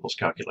most people's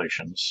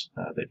calculations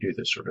that do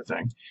this sort of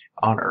thing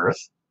on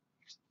Earth.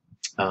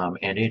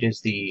 And it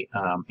is the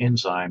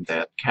enzyme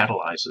that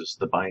catalyzes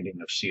the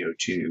binding of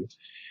CO2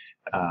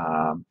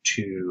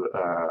 to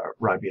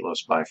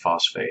ribulose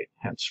biphosphate,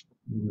 hence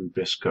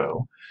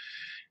rubisco,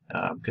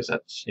 because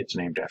it's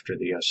named after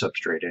the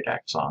substrate it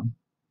acts on.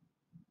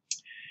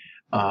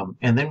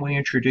 And then we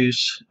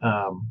introduce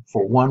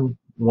for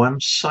one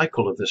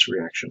cycle of this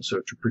reaction,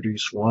 so to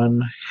produce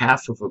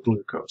 1/2 of a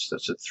glucose,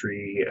 that's a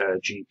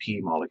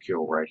 3-GP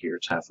molecule right here,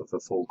 it's half of a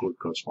full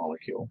glucose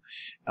molecule.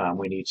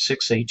 We need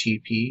 6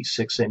 ATP,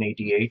 6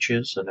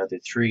 NADHs, another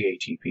 3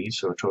 ATP,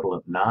 so a total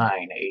of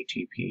 9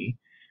 ATP,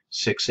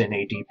 6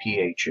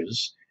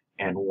 NADPHs,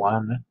 and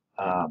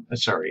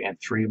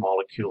 3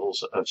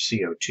 molecules of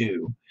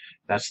CO2.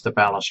 That's the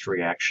balanced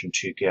reaction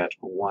to get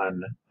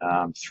 1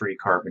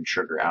 3-carbon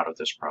sugar out of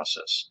this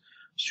process.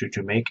 So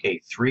to make a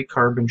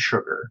 3-carbon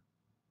sugar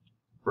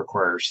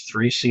requires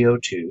 3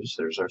 CO2s,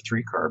 there's our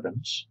 3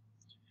 carbons,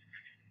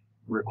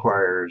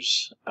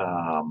 requires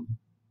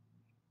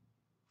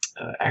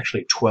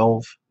actually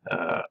 12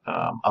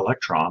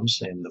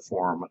 electrons in the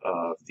form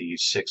of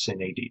these 6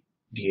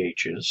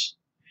 NADHs,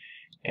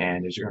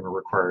 and is going to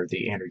require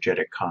the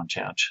energetic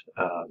content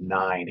of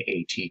 9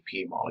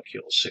 ATP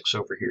molecules, 6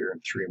 over here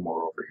and 3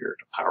 more over here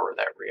to power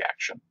that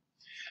reaction.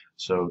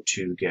 So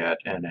to get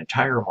an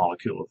entire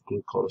molecule of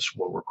glucose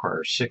will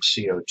require 6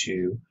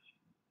 CO2,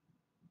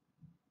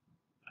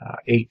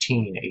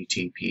 18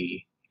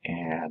 ATP,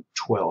 and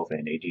 12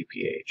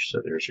 NADPH.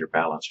 So there's your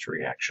balanced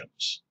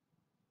reactions.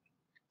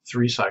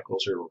 3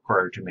 cycles are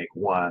required to make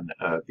one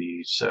of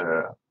these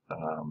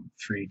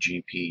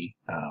 3-GP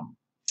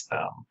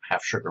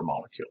half sugar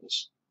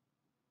molecules.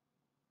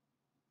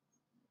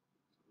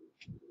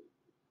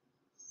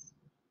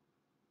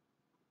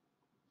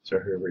 So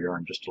here we are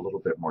in just a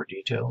little bit more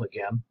detail.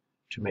 Again,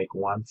 to make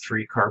one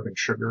 3-carbon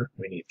sugar,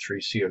 we need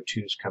 3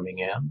 CO2s coming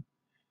in,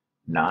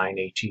 9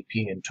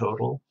 ATP in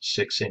total,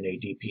 6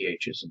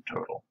 NADPHs in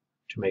total.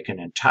 To make an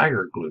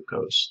entire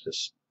glucose,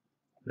 this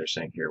they're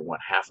saying here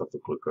 1/2 of the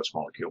glucose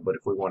molecule, but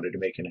if we wanted to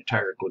make an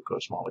entire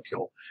glucose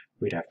molecule,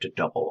 we'd have to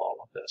double all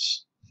of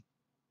this.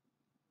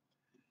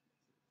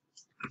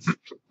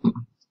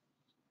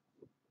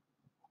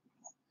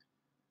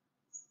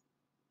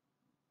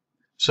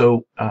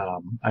 So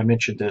I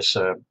mentioned this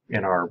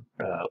in our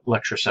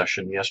lecture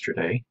session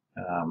yesterday.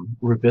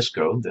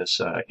 Rubisco,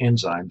 this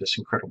enzyme, this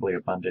incredibly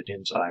abundant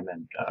enzyme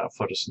in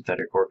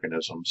photosynthetic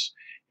organisms,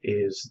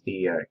 is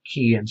the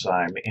key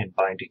enzyme in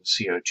binding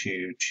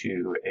CO2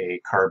 to a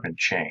carbon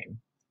chain,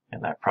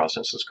 and that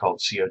process is called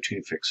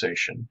CO2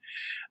 fixation.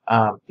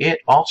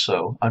 It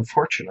also,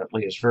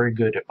 unfortunately, is very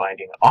good at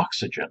binding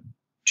oxygen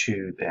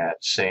to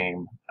that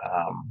same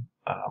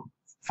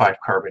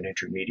 5-carbon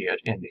intermediate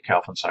in the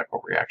Calvin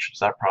cycle reactions.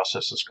 That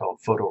process is called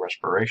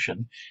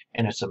photorespiration,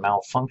 and it's a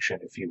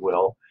malfunction, if you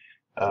will,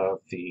 of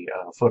the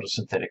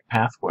photosynthetic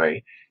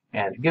pathway,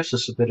 and it gives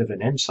us a bit of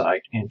an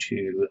insight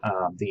into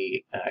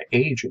the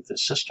age of the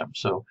system.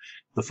 So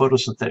the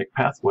photosynthetic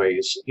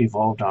pathways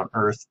evolved on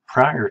Earth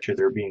prior to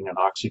there being an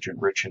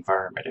oxygen-rich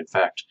environment. In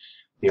fact,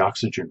 The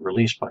oxygen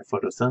released by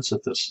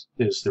photosynthesis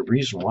is the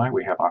reason why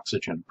we have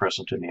oxygen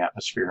present in the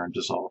atmosphere and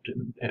dissolved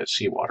in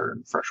seawater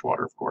and fresh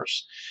water, of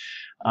course.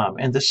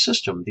 And this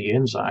system, the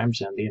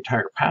enzymes and the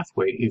entire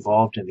pathway,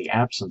 evolved in the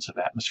absence of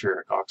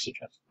atmospheric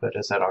oxygen. But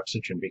as that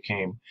oxygen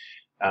became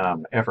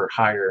ever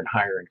higher and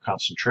higher in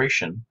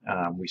concentration,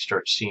 we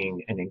start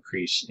seeing an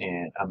increase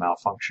in a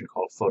malfunction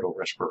called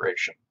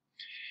photorespiration.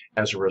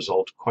 As a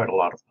result, quite a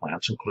lot of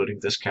plants, including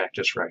this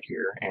cactus right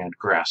here, and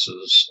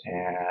grasses,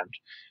 and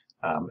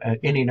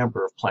any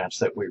number of plants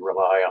that we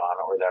rely on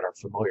or that are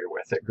familiar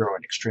with that grow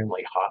in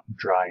extremely hot and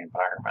dry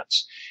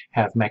environments,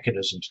 have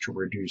mechanisms to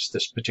reduce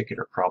this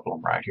particular problem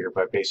right here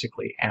by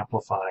basically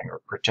amplifying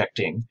or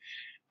protecting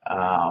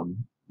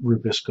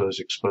rubisco's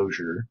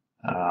exposure,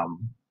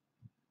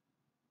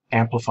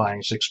 amplifying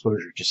its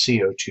exposure to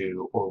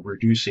CO2 or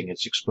reducing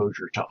its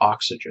exposure to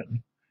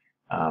oxygen,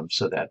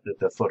 so that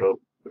the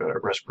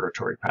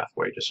respiratory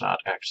pathway does not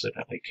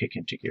accidentally kick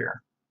into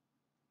gear.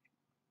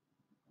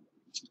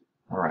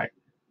 All right,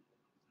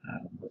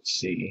 let's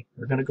see.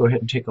 We're going to go ahead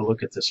and take a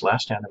look at this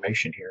last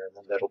animation here, and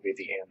then that'll be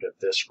the end of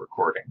this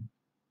recording.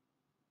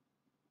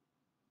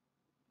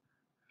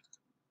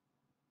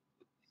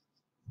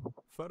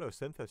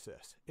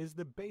 Photosynthesis is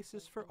the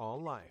basis for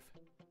all life.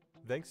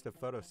 Thanks to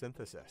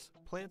photosynthesis,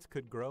 plants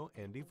could grow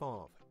and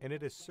evolve, and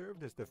it has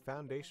served as the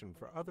foundation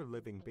for other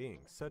living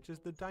beings such as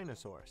the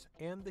dinosaurs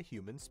and the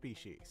human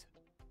species.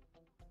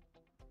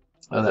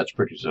 Oh, that's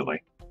pretty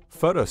silly.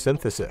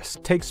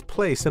 Photosynthesis takes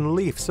place in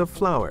leaves of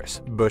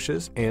flowers,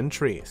 bushes, and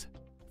trees.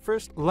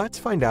 First, let's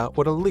find out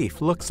what a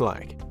leaf looks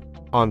like.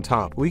 On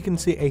top, we can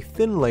see a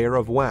thin layer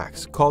of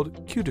wax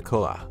called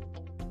cuticula.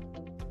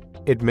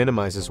 It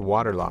minimizes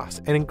water loss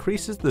and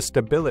increases the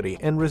stability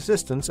and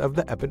resistance of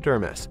the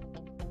epidermis.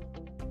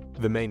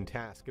 The main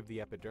task of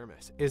the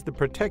epidermis is the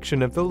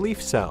protection of the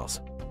leaf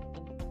cells.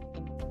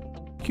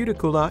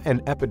 Cuticula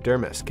and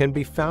epidermis can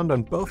be found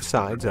on both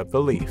sides of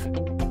the leaf.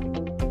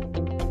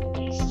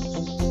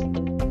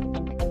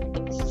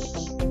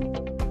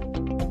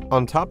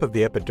 On top of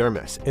the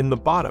epidermis, in the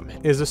bottom,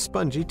 is a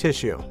spongy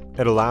tissue.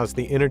 It allows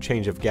the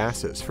interchange of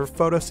gases for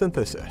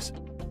photosynthesis.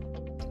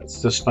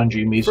 It's the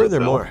spongy mesophyll.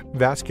 Furthermore,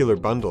 vascular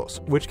bundles,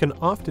 which can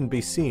often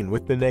be seen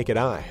with the naked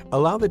eye,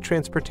 allow the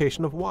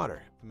transportation of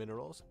water,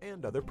 minerals,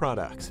 and other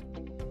products.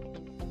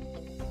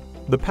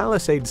 The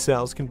palisade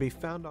cells can be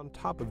found on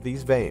top of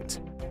these veins.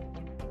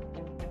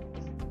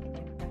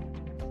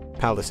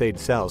 Palisade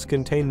cells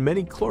contain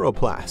many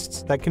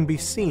chloroplasts that can be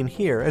seen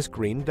here as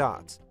green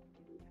dots.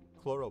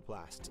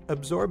 Chloroplasts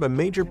absorb a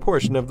major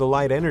portion of the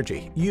light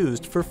energy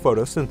used for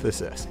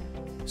photosynthesis.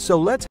 So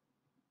let's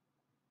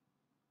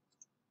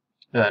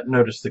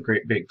notice the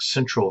great big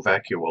central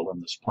vacuole in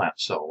this plant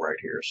cell right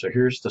here. So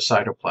here's the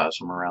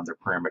cytoplasm around the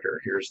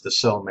perimeter. Here's the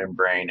cell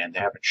membrane, and they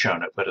haven't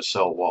shown it, but a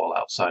cell wall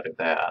outside of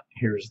that.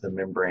 Here's the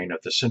membrane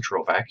of the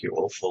central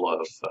vacuole full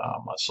of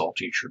a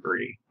salty,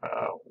 sugary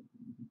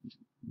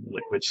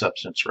liquid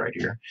substance right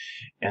here,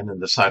 and then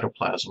the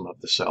cytoplasm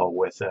of the cell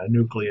with a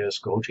nucleus,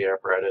 Golgi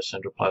apparatus,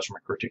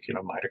 endoplasmic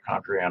reticulum,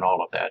 mitochondria, and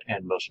all of that,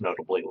 and most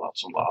notably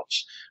lots and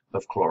lots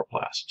of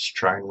chloroplasts.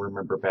 Try and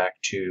remember back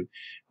to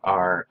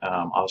our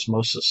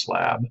osmosis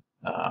lab,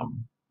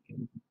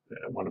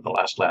 one of the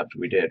last labs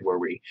we did, where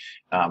we,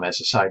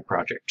 as a side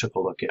project, took a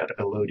look at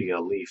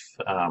Elodea leaf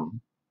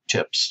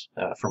tips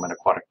from an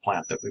aquatic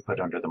plant that we put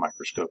under the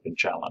microscope and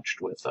challenged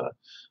with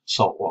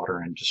salt water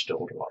and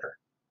distilled water.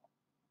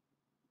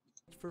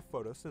 For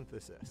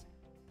photosynthesis.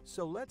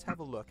 So let's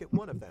have a look at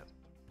one of them.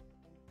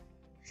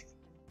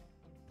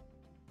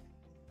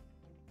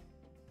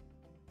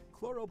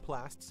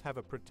 Chloroplasts have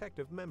a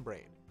protective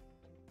membrane.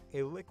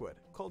 A liquid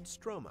called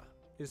stroma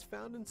is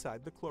found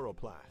inside the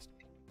chloroplast.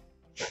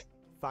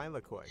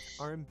 Thylakoids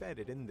are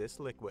embedded in this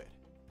liquid.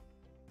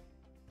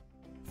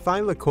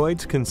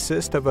 Thylakoids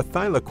consist of a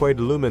thylakoid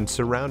lumen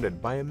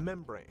surrounded by a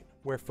membrane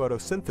where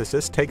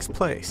photosynthesis takes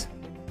place.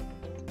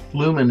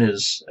 Lumen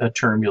is a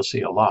term you'll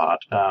see a lot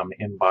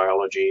in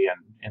biology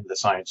and in the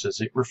sciences.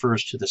 It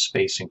refers to the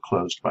space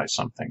enclosed by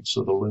something.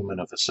 So the lumen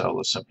of a cell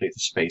is simply the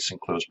space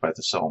enclosed by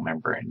the cell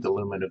membrane. The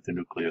lumen of the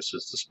nucleus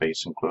is the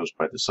space enclosed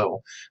by the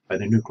cell, by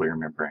the nuclear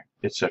membrane,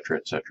 etc.,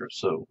 etc.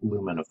 So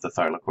lumen of the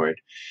thylakoid.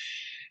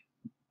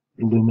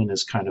 Lumen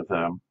is kind of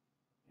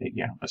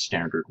a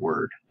standard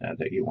word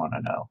that you want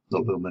to know.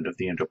 The lumen of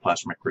the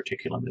endoplasmic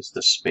reticulum is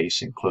the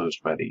space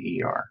enclosed by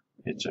the ER,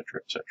 etc.,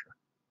 etc.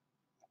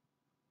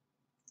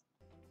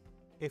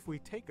 If we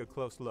take a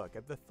close look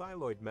at the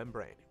thylakoid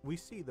membrane, we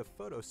see the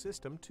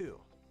photosystem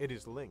too. It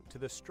is linked to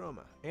the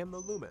stroma and the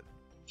lumen.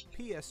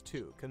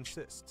 PS2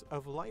 consists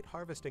of light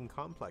harvesting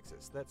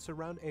complexes that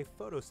surround a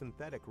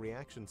photosynthetic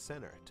reaction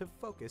center to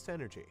focus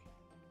energy.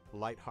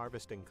 Light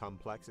harvesting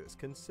complexes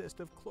consist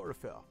of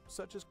chlorophyll,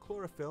 such as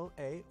chlorophyll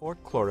A or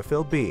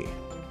chlorophyll B.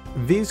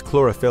 These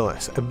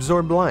chlorophylls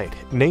absorb light,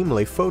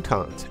 namely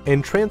photons,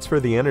 and transfer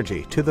the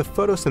energy to the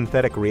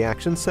photosynthetic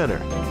reaction center.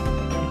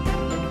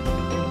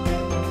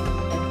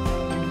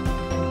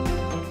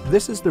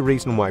 This is the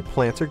reason why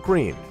plants are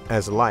green,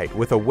 as light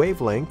with a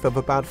wavelength of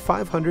about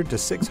 500 to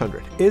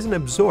 600 isn't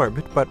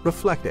absorbed but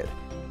reflected.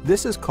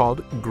 This is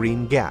called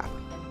green gap.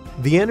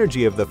 The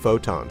energy of the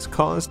photons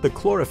caused the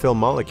chlorophyll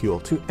molecule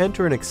to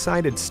enter an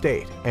excited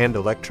state, and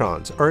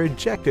electrons are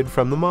ejected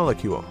from the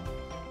molecule.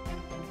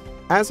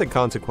 As a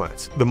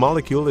consequence, the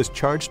molecule is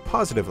charged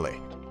positively.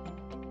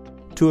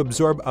 To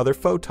absorb other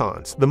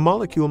photons, the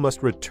molecule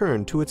must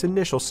return to its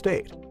initial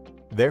state.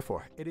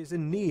 Therefore, it is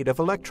in need of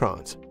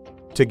electrons.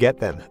 To get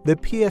them, the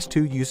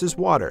PS2 uses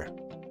water.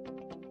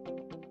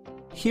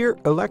 Here,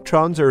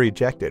 electrons are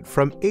ejected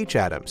from H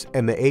atoms,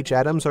 and the H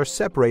atoms are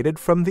separated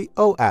from the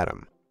O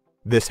atom.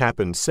 This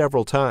happens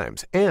several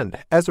times, and,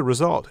 as a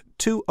result,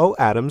 two O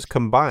atoms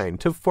combine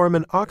to form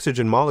an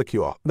oxygen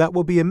molecule that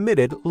will be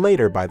emitted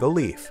later by the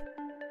leaf.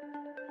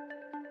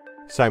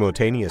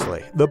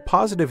 Simultaneously, the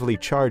positively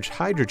charged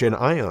hydrogen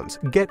ions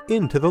get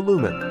into the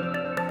lumen.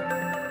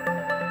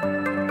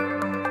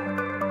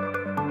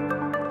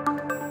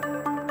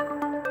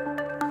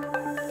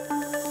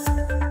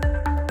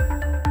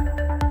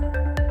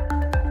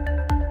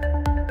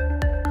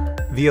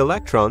 The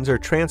electrons are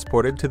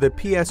transported to the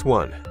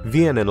PS1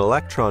 via an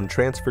electron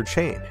transfer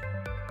chain.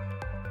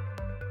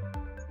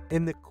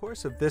 In the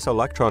course of this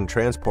electron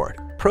transport,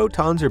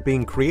 protons are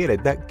being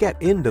created that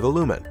get into the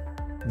lumen.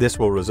 This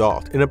will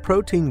result in a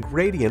protein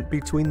gradient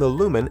between the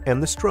lumen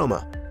and the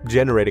stroma,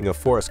 generating a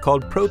force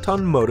called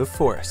proton motive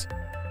force.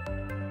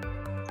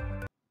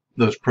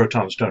 Those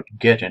protons don't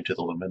get into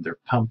the lumen, they're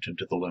pumped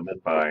into the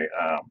lumen by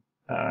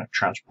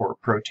transport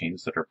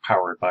proteins that are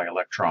powered by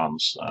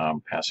electrons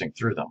passing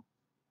through them.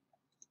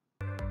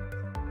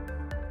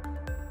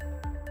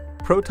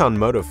 Proton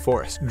motive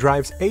force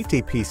drives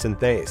ATP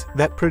synthase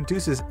that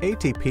produces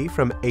ATP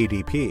from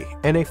ADP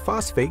and a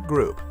phosphate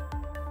group.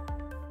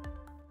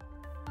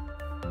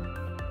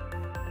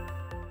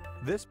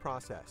 This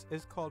process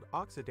is called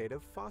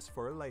oxidative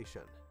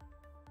phosphorylation.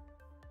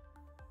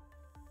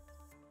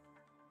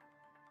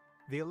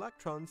 The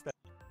electrons that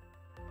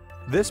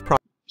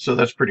So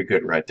that's pretty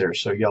good right there.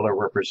 So yellow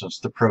represents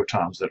the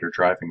protons that are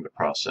driving the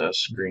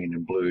process. Green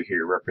and blue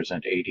here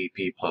represent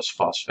ADP plus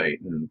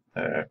phosphate, and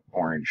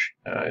orange,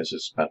 as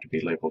it's about to be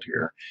labeled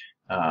here,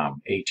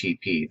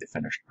 ATP, the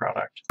finished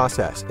product.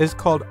 Process is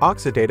called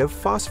oxidative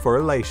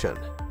phosphorylation.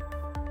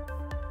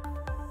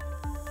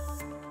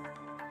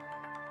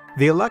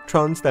 The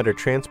electrons that are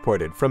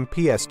transported from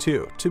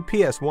PS2 to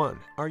PS1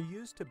 are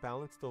used to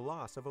balance the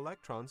loss of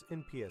electrons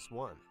in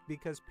PS1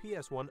 because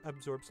PS1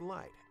 absorbs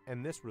light,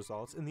 and this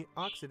results in the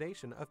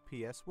oxidation of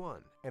PS1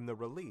 and the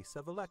release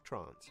of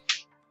electrons.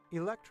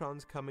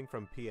 Electrons coming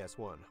from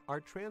PS1 are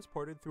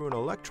transported through an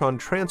electron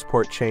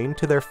transport chain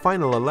to their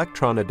final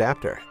electron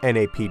adapter,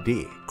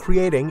 NAPD,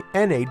 creating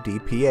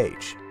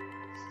NADPH.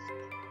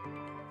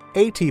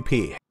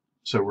 ATP.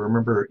 So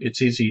remember,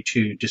 it's easy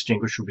to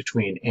distinguish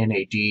between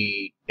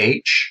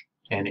NADH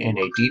and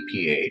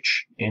NADPH.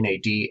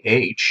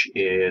 NADH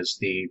is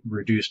the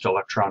reduced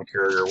electron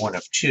carrier 1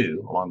 of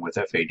 2, along with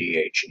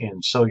FADH,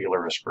 in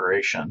cellular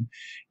respiration.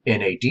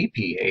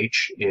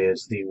 NADPH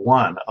is the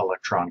 1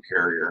 electron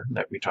carrier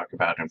that we talk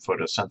about in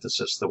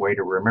photosynthesis. The way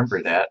to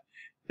remember that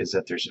is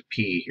that there's a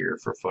P here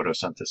for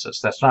photosynthesis.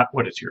 That's not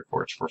what it's here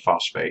for, it's for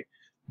phosphate,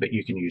 but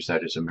you can use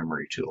that as a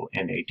memory tool.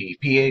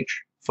 NADPH,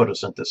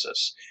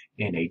 photosynthesis.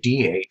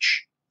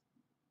 NADH,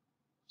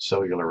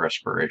 cellular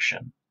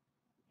respiration.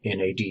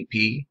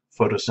 NADP,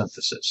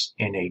 photosynthesis.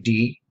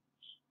 NAD,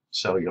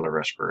 cellular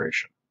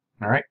respiration.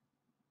 All right?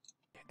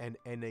 And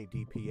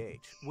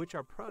NADPH, which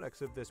are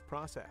products of this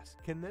process,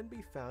 can then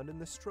be found in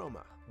the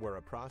stroma, where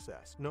a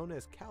process known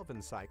as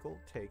Calvin cycle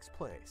takes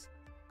place.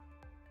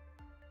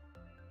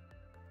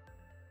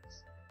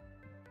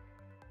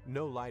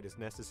 No light is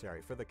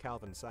necessary for the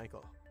Calvin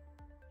cycle.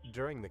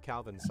 During the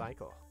Calvin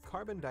cycle,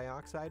 carbon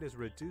dioxide is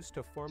reduced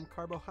to form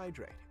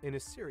carbohydrate in a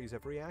series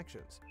of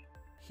reactions.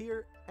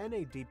 Here,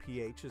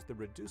 NADPH is the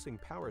reducing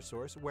power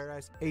source,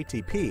 whereas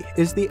ATP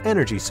is the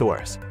energy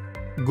source.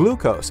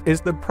 Glucose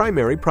is the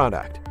primary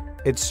product.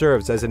 It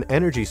serves as an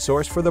energy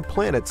source for the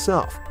plant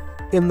itself.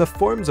 In the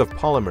forms of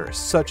polymers,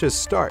 such as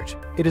starch,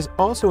 it is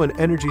also an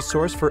energy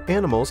source for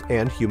animals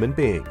and human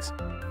beings.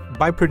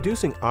 By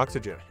producing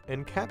oxygen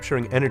and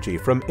capturing energy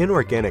from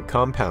inorganic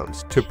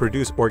compounds to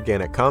produce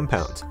organic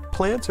compounds,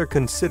 plants are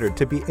considered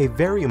to be a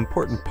very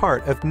important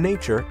part of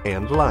nature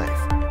and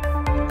life.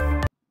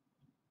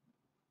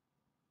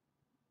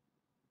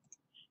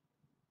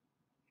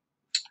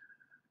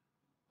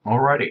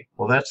 Alrighty,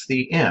 well that's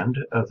the end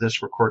of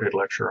this recorded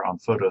lecture on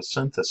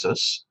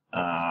photosynthesis.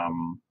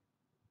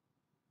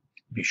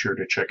 Be sure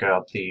to check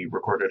out the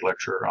recorded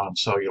lecture on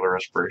cellular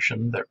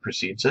respiration that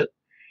precedes it,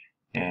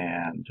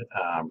 and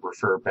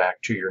refer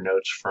back to your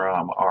notes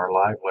from our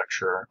live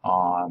lecture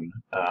on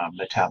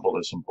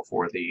metabolism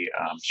before the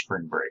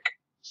spring break.